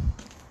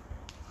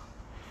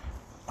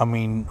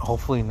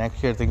 hopefully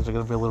next year things are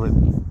going to be a little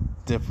bit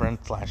different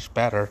 /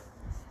 better.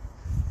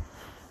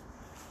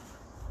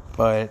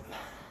 But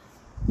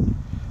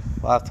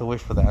we'll have to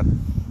wish for that.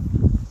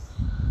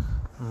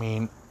 I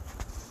mean,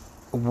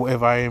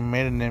 if I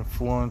made an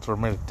influence or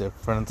made a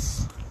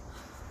difference,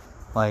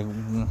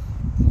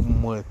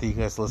 with you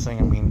guys listening,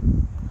 I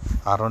mean,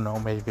 I don't know,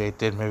 maybe I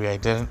did, maybe I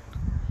didn't.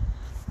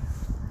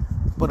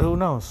 But who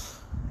knows?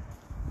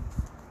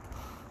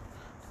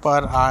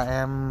 But I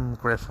am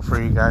grateful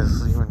for you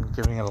guys even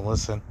giving it a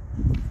listen.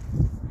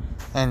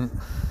 And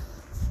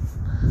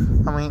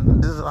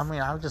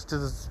I would just do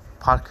this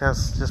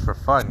podcast just for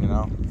fun,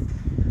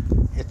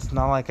 It's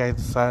not like I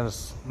decided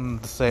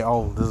to say,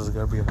 oh, this is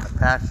gonna be my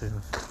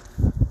passion.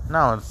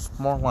 No, it's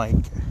more like,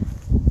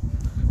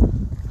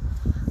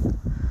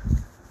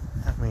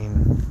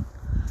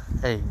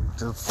 hey, I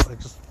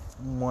just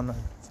wanna,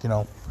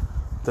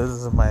 this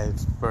is my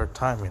spare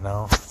time,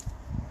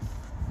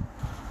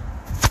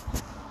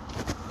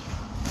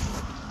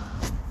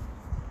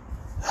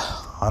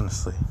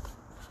 Honestly.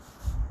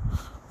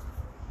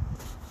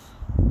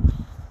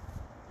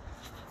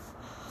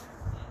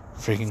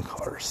 Freaking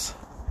cars.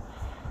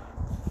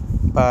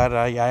 But,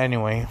 yeah,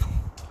 anyway.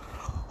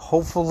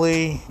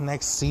 Hopefully,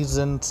 next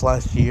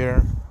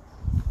season/year,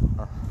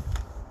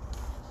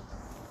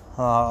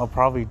 I'll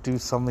probably do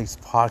some of these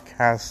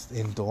podcasts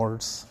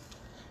indoors.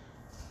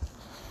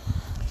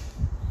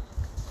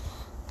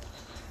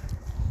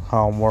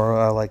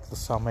 Where like the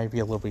sound may be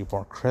a little bit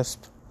more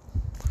crisp.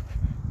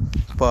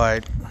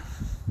 But,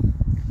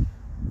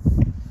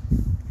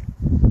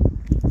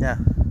 yeah,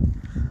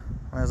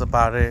 that's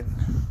about it.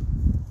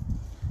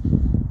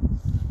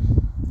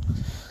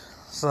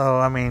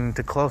 So,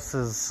 to close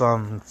this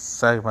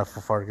segment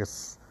before it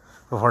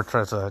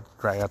tries to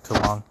drag out too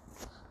long,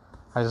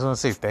 I just want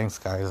to say thanks,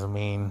 guys.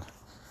 You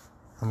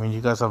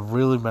guys have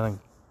really been a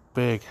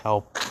big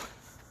help.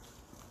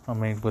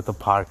 With the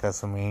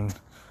podcast.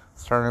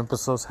 Certain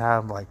episodes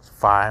have like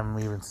 5,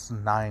 even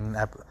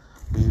 9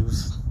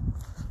 views.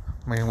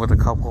 With a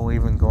couple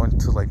even going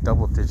to like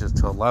double digits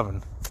to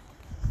 11.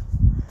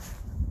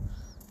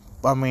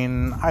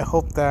 I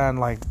hope that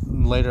like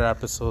later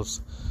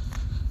episodes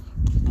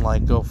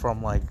like go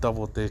from like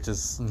double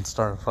digits and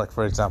start like,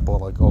 for example,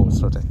 like it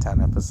starts at 10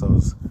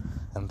 episodes,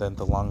 and then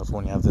the longest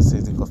one you have this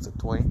season goes to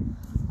 20.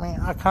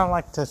 I kind of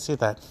like to see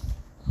that,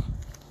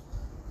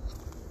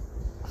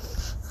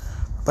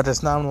 but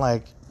it's not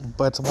like,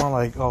 but it's more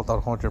like, oh,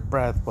 don't hold your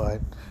breath, but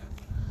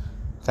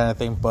kind of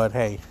thing. But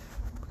hey,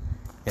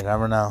 you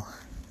never know,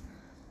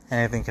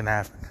 anything can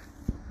happen.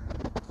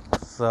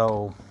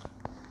 So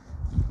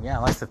yeah,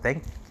 I'd like to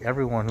thank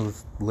everyone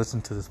who's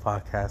listened to this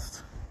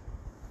podcast.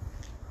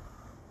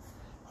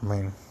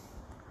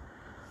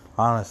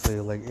 Honestly,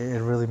 like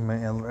it really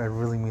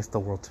means the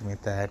world to me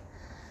that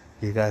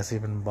you guys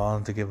even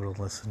bothered to give it a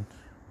listen.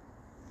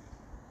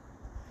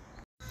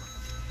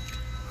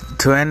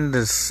 To end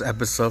this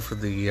episode for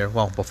the year,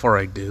 well, before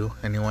I do,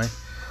 anyway,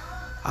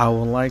 I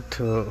would like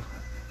to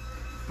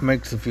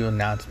make a few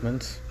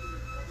announcements.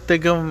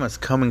 Think of them as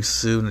coming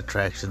soon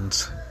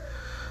attractions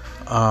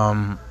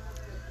that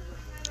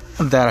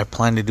I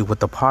plan to do with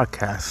the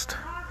podcast.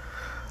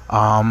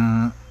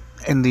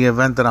 In the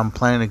event that I'm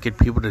planning to get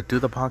people to do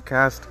the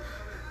podcast,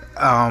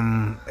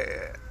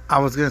 I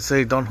was gonna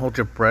say don't hold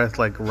your breath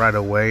like right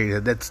away.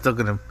 That's still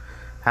gonna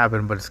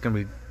happen, but it's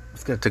gonna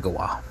take a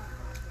while.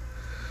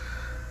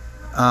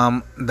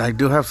 I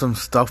do have some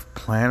stuff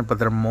planned, but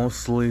they're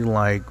mostly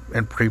like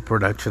in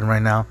pre-production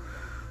right now,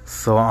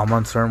 so I'm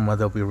uncertain when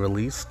they'll be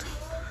released.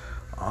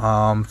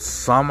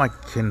 Some I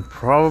can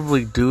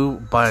probably do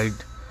by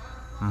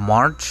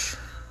March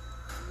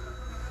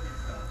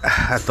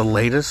at the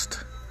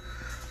latest.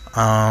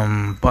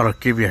 But I'll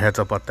give you a heads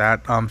up about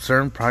that.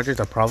 Certain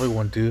projects I probably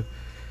won't do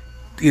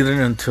either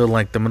until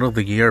like the middle of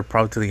the year,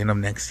 probably to the end of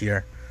next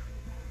year.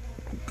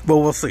 But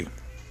we'll see.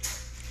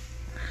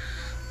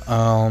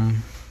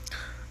 And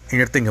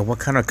you're thinking, what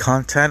kind of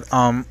content?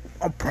 I'm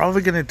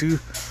probably gonna do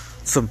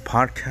some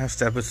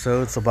podcast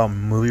episodes about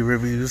movie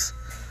reviews.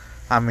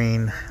 I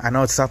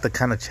know it's not the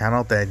kind of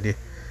channel that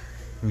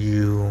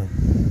you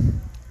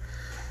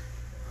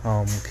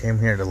came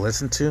here to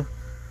listen to,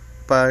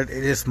 but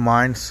it is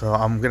mine, so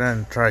I'm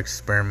gonna try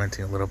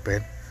experimenting a little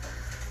bit.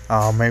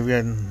 Maybe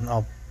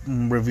I'll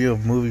review a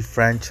movie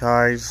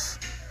franchise.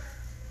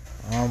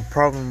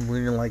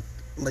 Probably like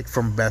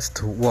from best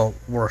to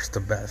worst to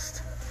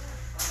best.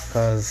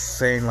 Cause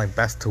saying like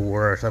best to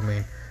worst,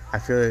 I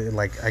feel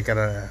like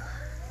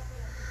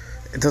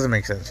it doesn't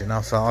make sense,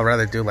 So I'd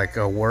rather do like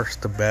a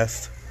worst to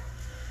best.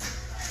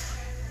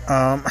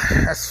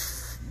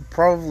 That's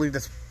probably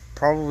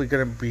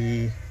gonna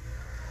be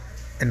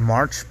in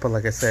March, but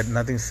like I said,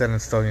 nothing's set in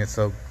stone yet,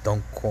 so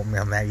don't quote me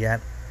on that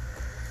yet.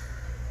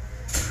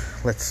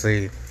 Let's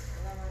see.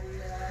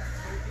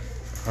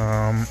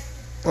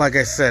 Like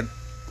I said,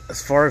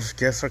 as far as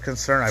guests are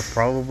concerned, I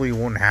probably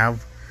won't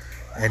have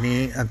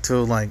any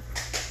until maybe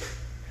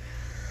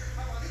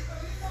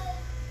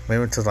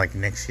until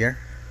next year.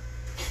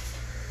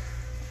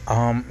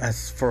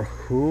 As for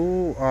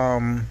who,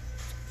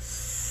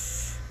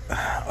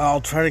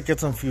 I'll try to get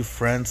some few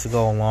friends to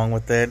go along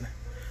with it,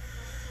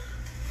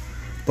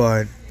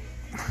 but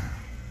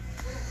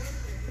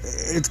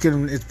it's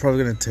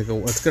probably gonna take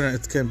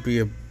it's gonna be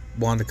a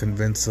while to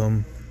convince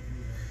them.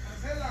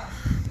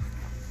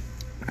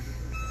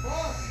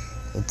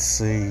 Let's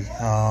see.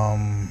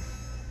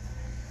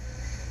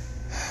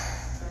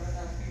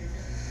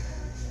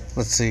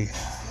 Let's see.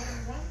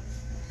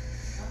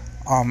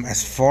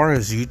 As far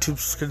as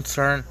YouTube's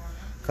concerned,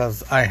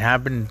 because I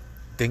have been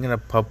thinking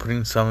about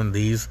putting some of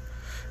these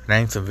and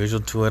adding some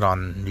visual to it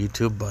on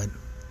YouTube. But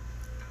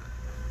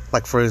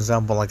like, for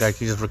example, like I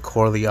could just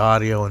record the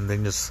audio and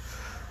then just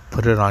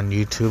put it on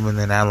YouTube and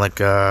then add like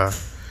a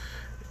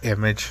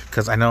image,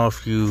 because I know a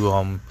few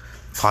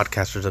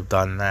podcasters have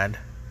done that.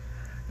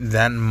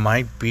 That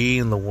might be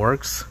in the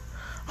works.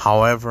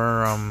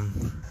 However,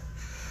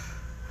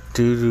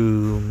 due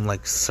to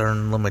like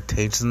certain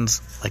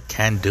limitations, I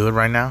can't do it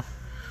right now.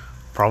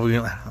 Probably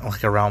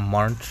like around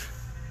March.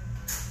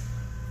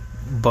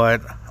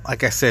 But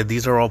like I said,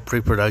 these are all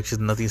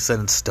pre-production, nothing set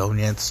in stone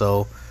yet.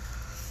 So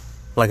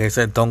like I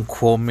said, don't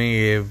quote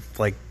me if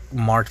like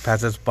March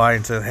passes by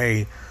and says,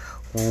 "Hey,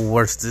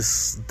 where's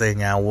this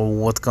thing at?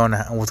 What's going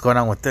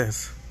on with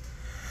this?"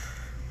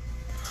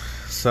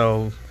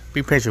 So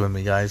be patient with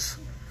me, guys.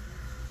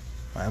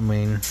 I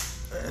mean,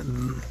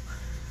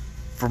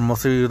 for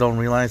most of you who don't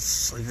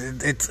realize,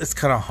 it's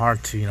kind of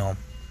hard to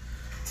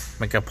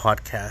make a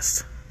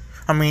podcast.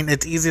 I mean,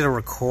 it's easy to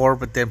record,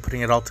 but then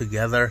putting it all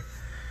together,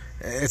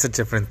 it's a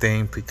different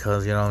thing,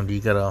 because you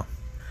gotta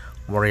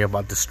worry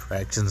about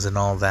distractions and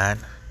all that.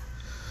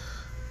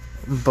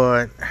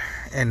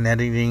 And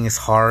editing is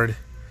hard.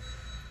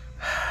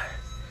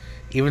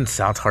 Even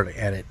sounds hard to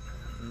edit.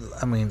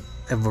 I mean,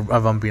 if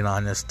I'm being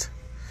honest,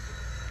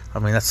 I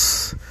mean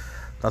that's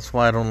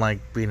why I don't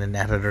like being an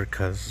editor,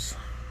 because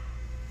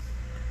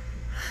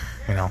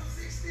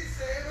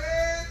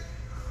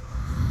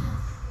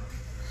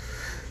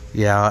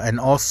yeah. And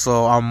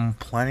also I'm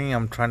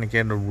trying to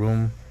get a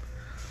room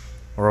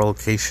or a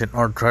location,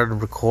 or try to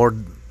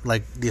record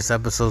like these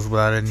episodes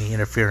without any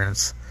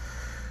interference,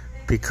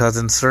 because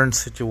in certain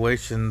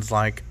situations,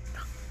 like,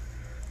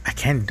 I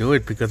can't do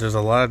it because there's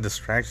a lot of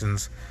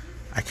distractions.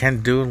 I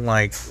can't do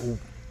like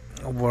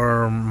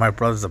where my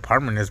brother's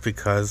apartment is,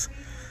 because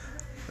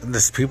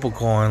there's people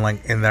going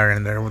like in there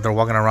and they're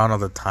walking around all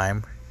the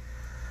time.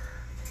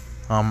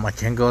 I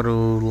can't go to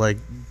like,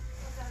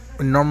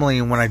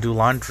 normally when I do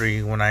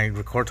laundry, when I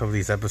record some of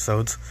these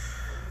episodes,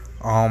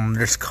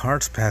 there's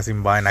cars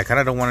passing by, and I kind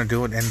of don't want to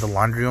do it in the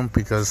laundry room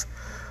because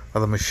of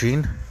the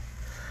machine,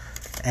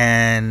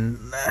 and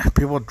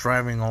people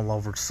driving all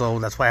over. So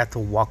that's why I have to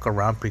walk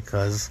around,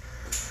 because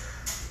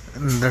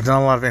there's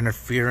not a lot of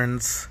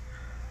interference.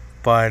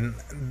 But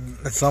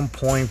at some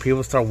point,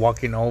 people start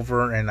walking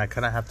over, and I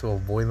kind of have to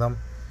avoid them,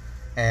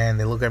 and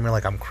they look at me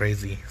like I'm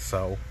crazy.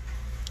 So,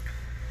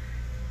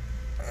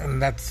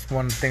 and that's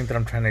one thing that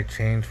I'm trying to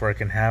change, where I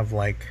can have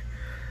like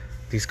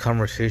these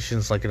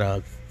conversations like in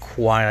a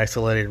quiet,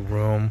 isolated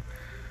room,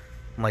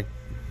 like,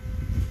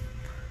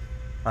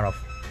 I don't know,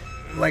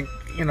 like,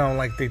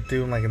 like they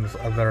do like in this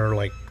other,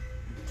 like,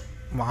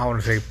 I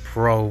want to say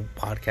pro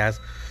podcast.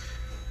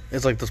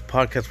 It's like this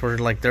podcast where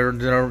like they're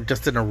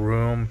just in a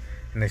room,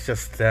 and it's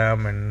just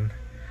them, and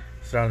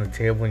sit on the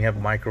table, and you have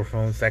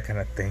microphones, that kind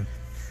of thing.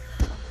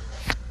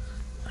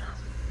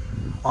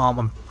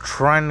 I'm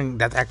trying.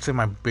 That's actually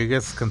my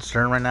biggest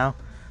concern right now.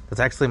 That's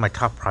actually my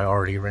top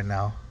priority right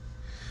now,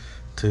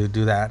 to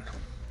do that.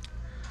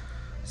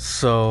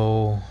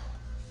 So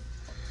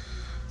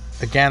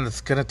again, that's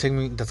gonna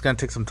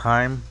take some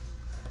time.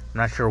 I'm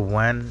not sure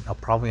when. I'll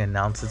probably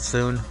announce it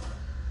soon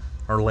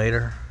or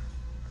later.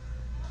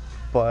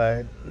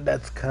 But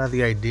that's kind of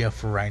the idea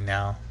for right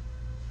now.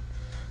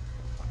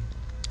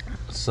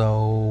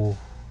 So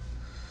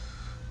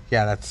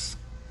yeah, that's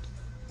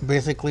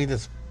basically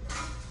this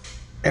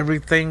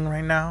everything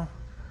right now.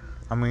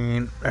 I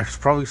mean, there's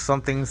probably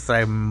some things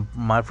that I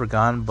might have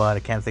forgotten, but I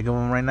can't think of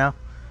them right now,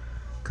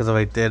 because if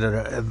I did,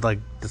 like,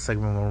 the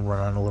segment will run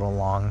on a little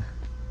long.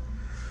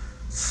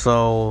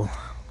 So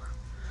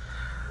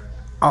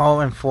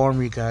I'll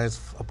inform you guys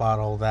about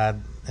all that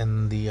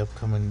in the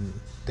upcoming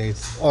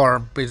days, or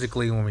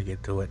basically when we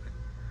get to it.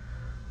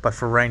 But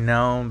for right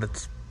now,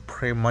 that's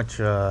pretty much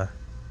a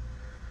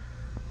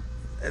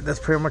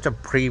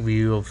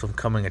preview of some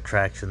coming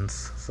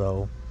attractions.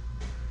 So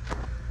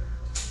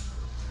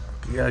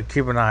yeah,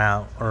 keep an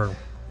eye for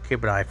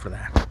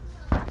that.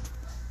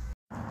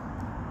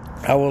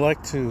 I would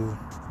like to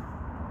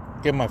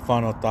give my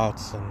final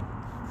thoughts and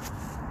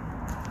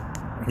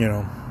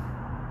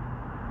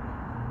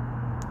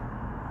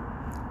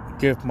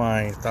give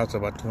my thoughts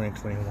about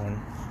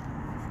 2021.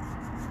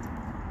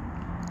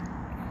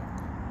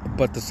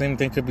 But the same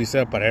thing could be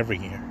said about every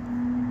year.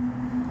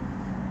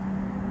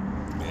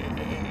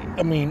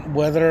 I mean,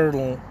 whether it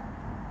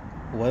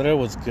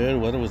was good,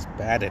 whether it was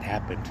bad, it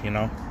happened,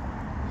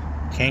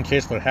 Can't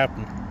chase what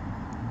happened.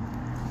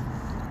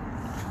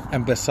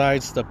 And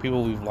besides the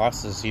people we've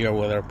lost this year,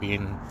 whether it be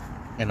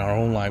in our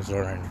own lives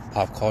or in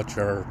pop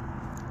culture or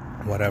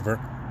whatever,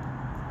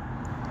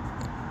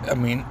 I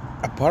mean,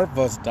 a part of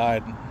us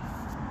died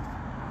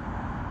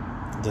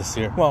this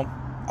year. Well,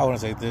 I wouldn't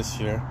say this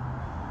year,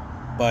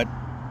 but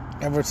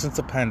ever since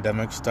the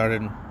pandemic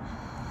started,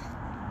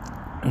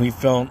 we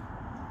felt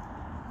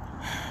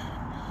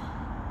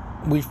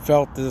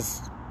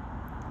this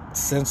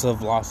sense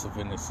of loss of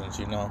innocence,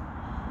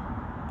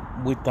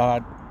 We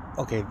thought,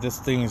 okay, this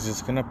thing is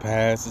just gonna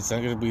pass, it's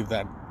not gonna be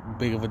that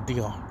big of a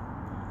deal.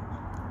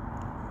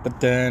 But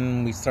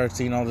then we start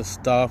seeing all this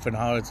stuff and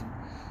how it's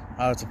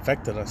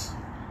affected us.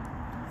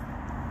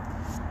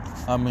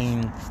 I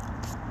mean,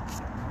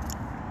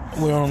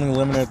 we're only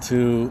limited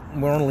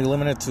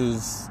to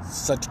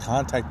such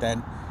contact that,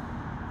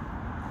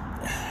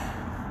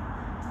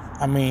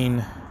 I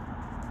mean,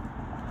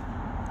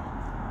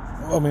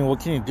 what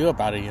can you do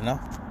about it, you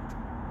know?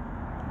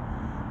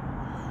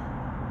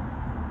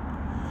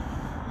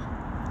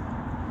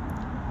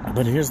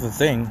 But here's the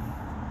thing.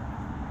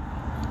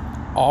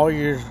 All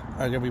years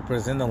are going to be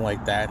presented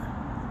like that.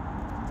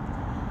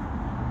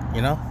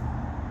 You know?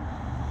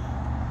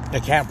 I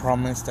can't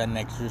promise that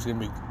next year's going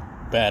to be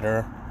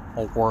better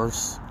or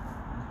worse.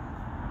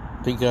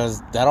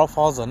 Because that all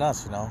falls on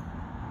us, you know?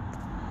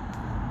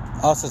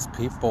 Us as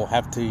people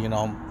have to, you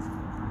know,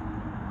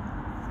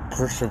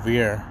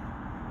 persevere.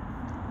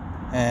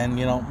 And,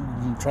 you know,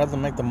 try to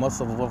make the most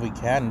of what we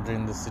can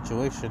during this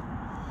situation.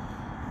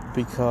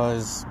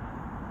 Because,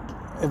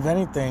 if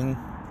anything,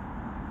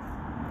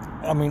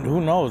 I mean,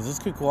 who knows? This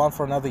could go on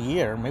for another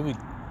year. Maybe,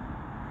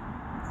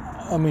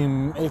 I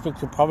mean, if it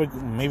could probably,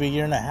 maybe a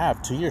year and a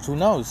half, 2 years, who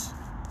knows?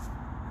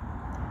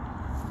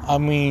 I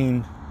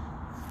mean,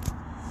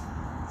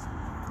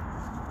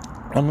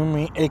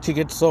 it could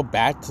get so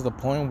bad to the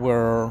point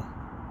where,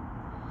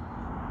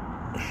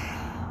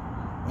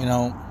 you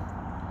know,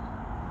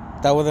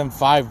 that within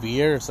 5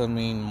 years, I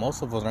mean,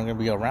 most of us aren't going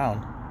to be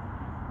around.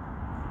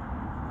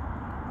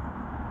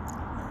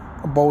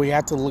 But we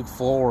have to look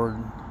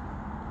forward.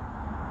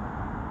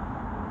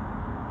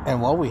 And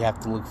what we have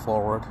to look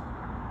forward.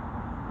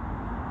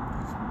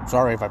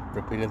 Sorry if I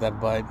repeated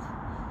that, but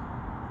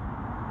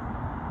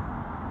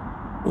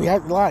we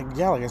have, like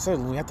I said,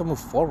 we have to move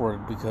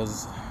forward,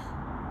 because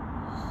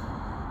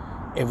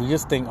if we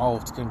just think, oh,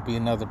 it's going to be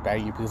another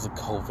bad year because of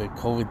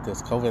COVID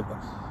this, COVID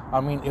that. I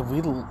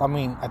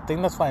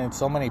think that's why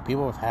so many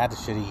people have had a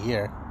shitty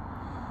year,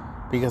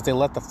 because they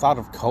let the thought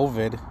of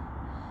COVID,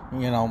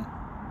 you know,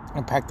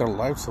 impact their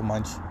lives so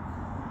much.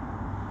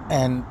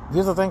 And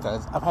here's the thing,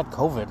 guys, I've had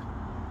COVID.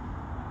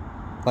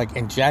 Like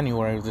in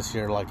January of this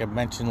year, like I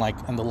mentioned, like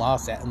in the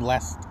last,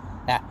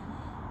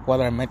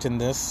 whether I mentioned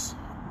this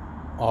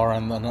or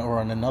in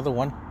another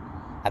one,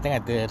 I think I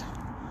did.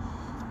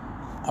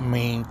 I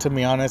mean, to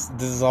be honest,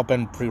 this has all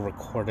been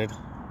pre-recorded.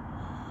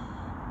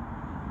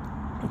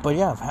 But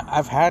yeah,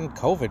 I've had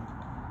COVID,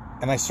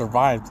 and I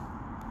survived,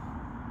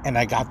 and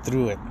I got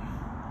through it.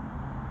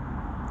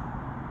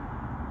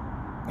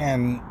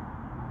 And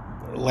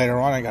later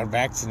on, I got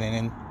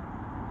vaccinated,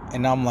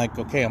 and now I'm like,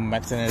 okay, I'm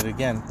vaccinated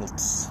again.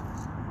 Let's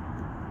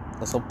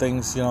hope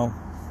things, you know,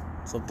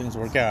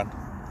 work out.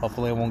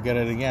 Hopefully I won't get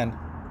it again.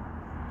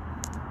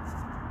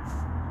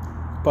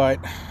 But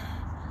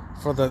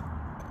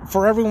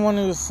for everyone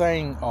who's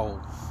saying, oh,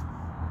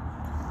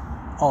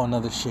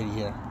 another shit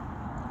year.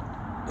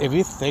 If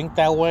you think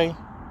that way,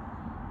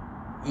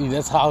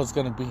 that's how it's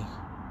gonna be.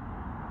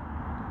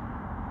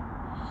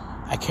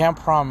 I can't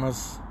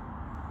promise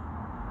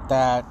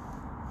that.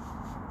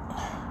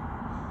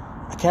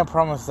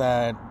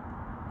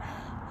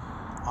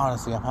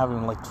 Honestly, I'm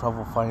having like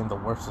trouble finding the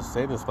words to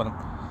say this, but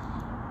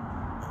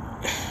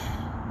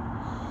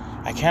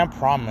I can't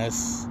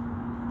promise,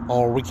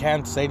 or we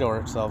can't say to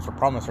ourselves or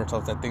promise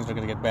ourselves that things are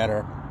going to get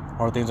better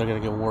or things are going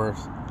to get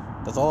worse.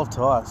 That's all up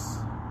to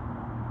us.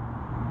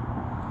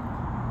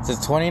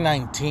 Since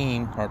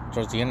 2019, or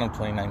towards the end of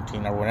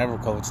 2019, or whenever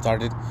COVID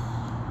started,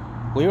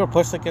 we were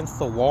pushed against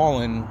the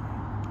wall, and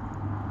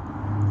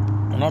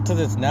up to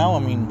this now, I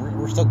mean,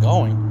 we're still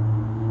going.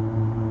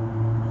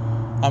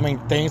 I mean,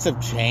 things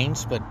have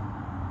changed, but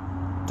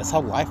that's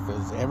how life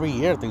is. Every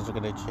year, things are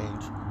going to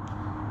change.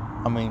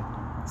 I mean,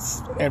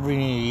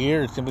 every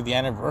year, it's going to be the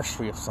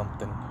anniversary of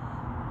something.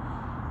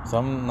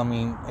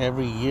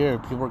 Every year,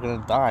 people are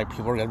going to die.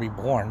 People are going to be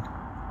born.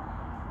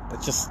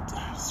 That's just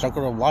the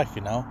struggle of life,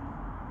 you know?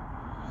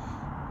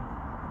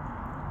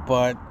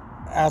 But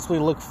as we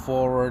look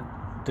forward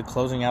to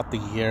closing out the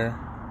year,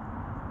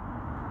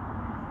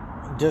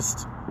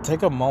 just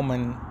take a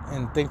moment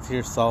and think to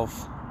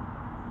yourself,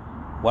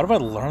 what have I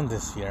learned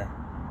this year?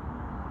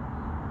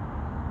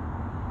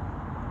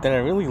 Did I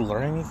really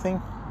learn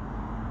anything?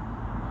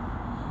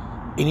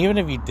 And even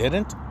if you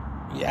didn't,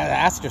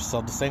 ask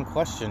yourself the same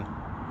question.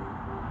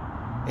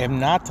 If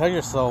not, tell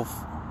yourself,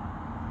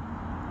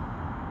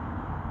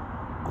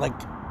 like,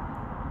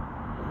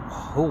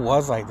 who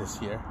was I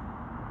this year?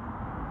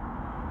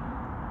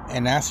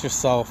 And ask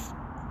yourself,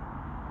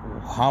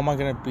 how am I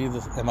going to be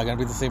am I going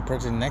to be the same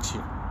person next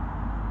year?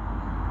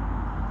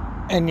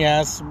 And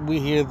yes, we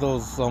hear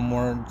those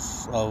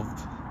words of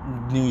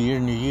New Year,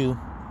 New You.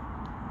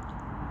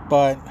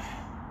 But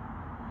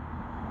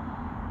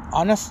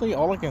honestly,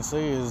 all I can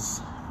say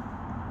is,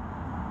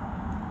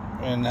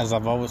 and as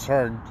I've always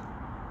heard,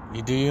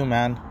 you do you,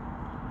 man.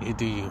 You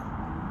do you.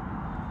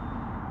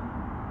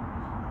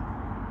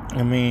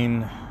 I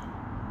mean,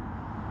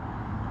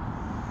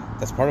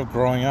 that's part of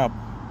growing up.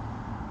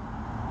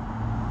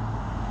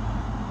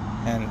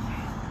 And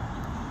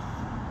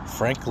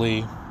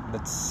frankly,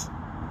 that's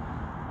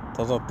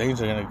how things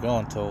are going to go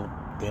until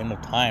the end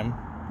of time.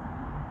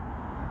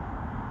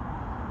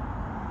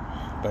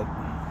 But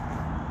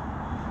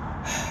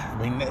I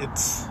mean,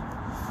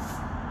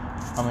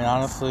 I mean,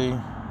 honestly,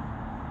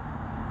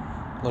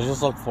 let's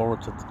just look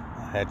forward to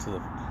ahead to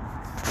the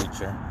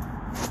future.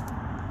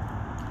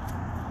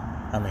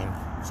 I mean,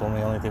 it's the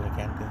only thing we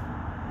can do.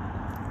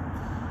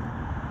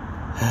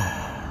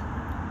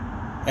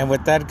 And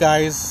with that,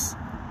 guys,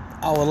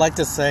 I would like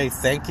to say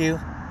thank you.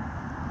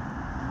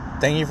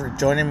 Thank you for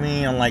joining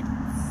me on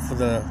for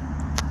the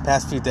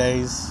past few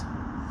days.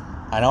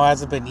 I know it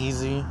hasn't been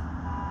easy,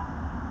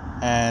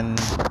 and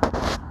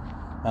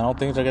I know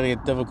things are gonna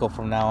get difficult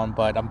from now on.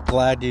 But I'm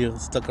glad you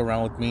stuck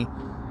around with me,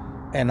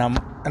 and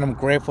I'm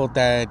grateful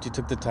that you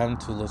took the time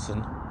to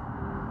listen.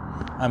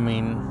 I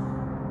mean,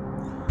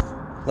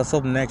 let's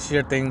hope next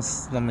year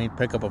things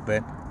pick up a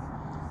bit,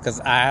 because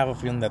I have a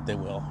feeling that they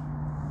will.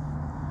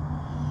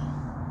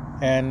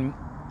 And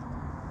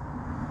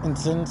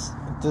since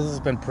this has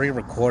been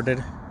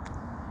pre-recorded,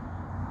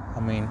 I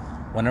mean,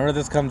 whenever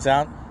this comes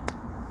out,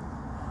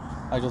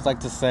 I'd just like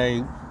to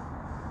say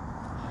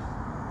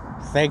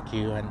thank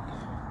you and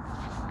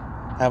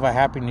have a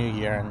happy new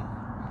year, and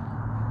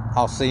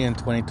I'll see you in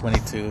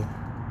 2022.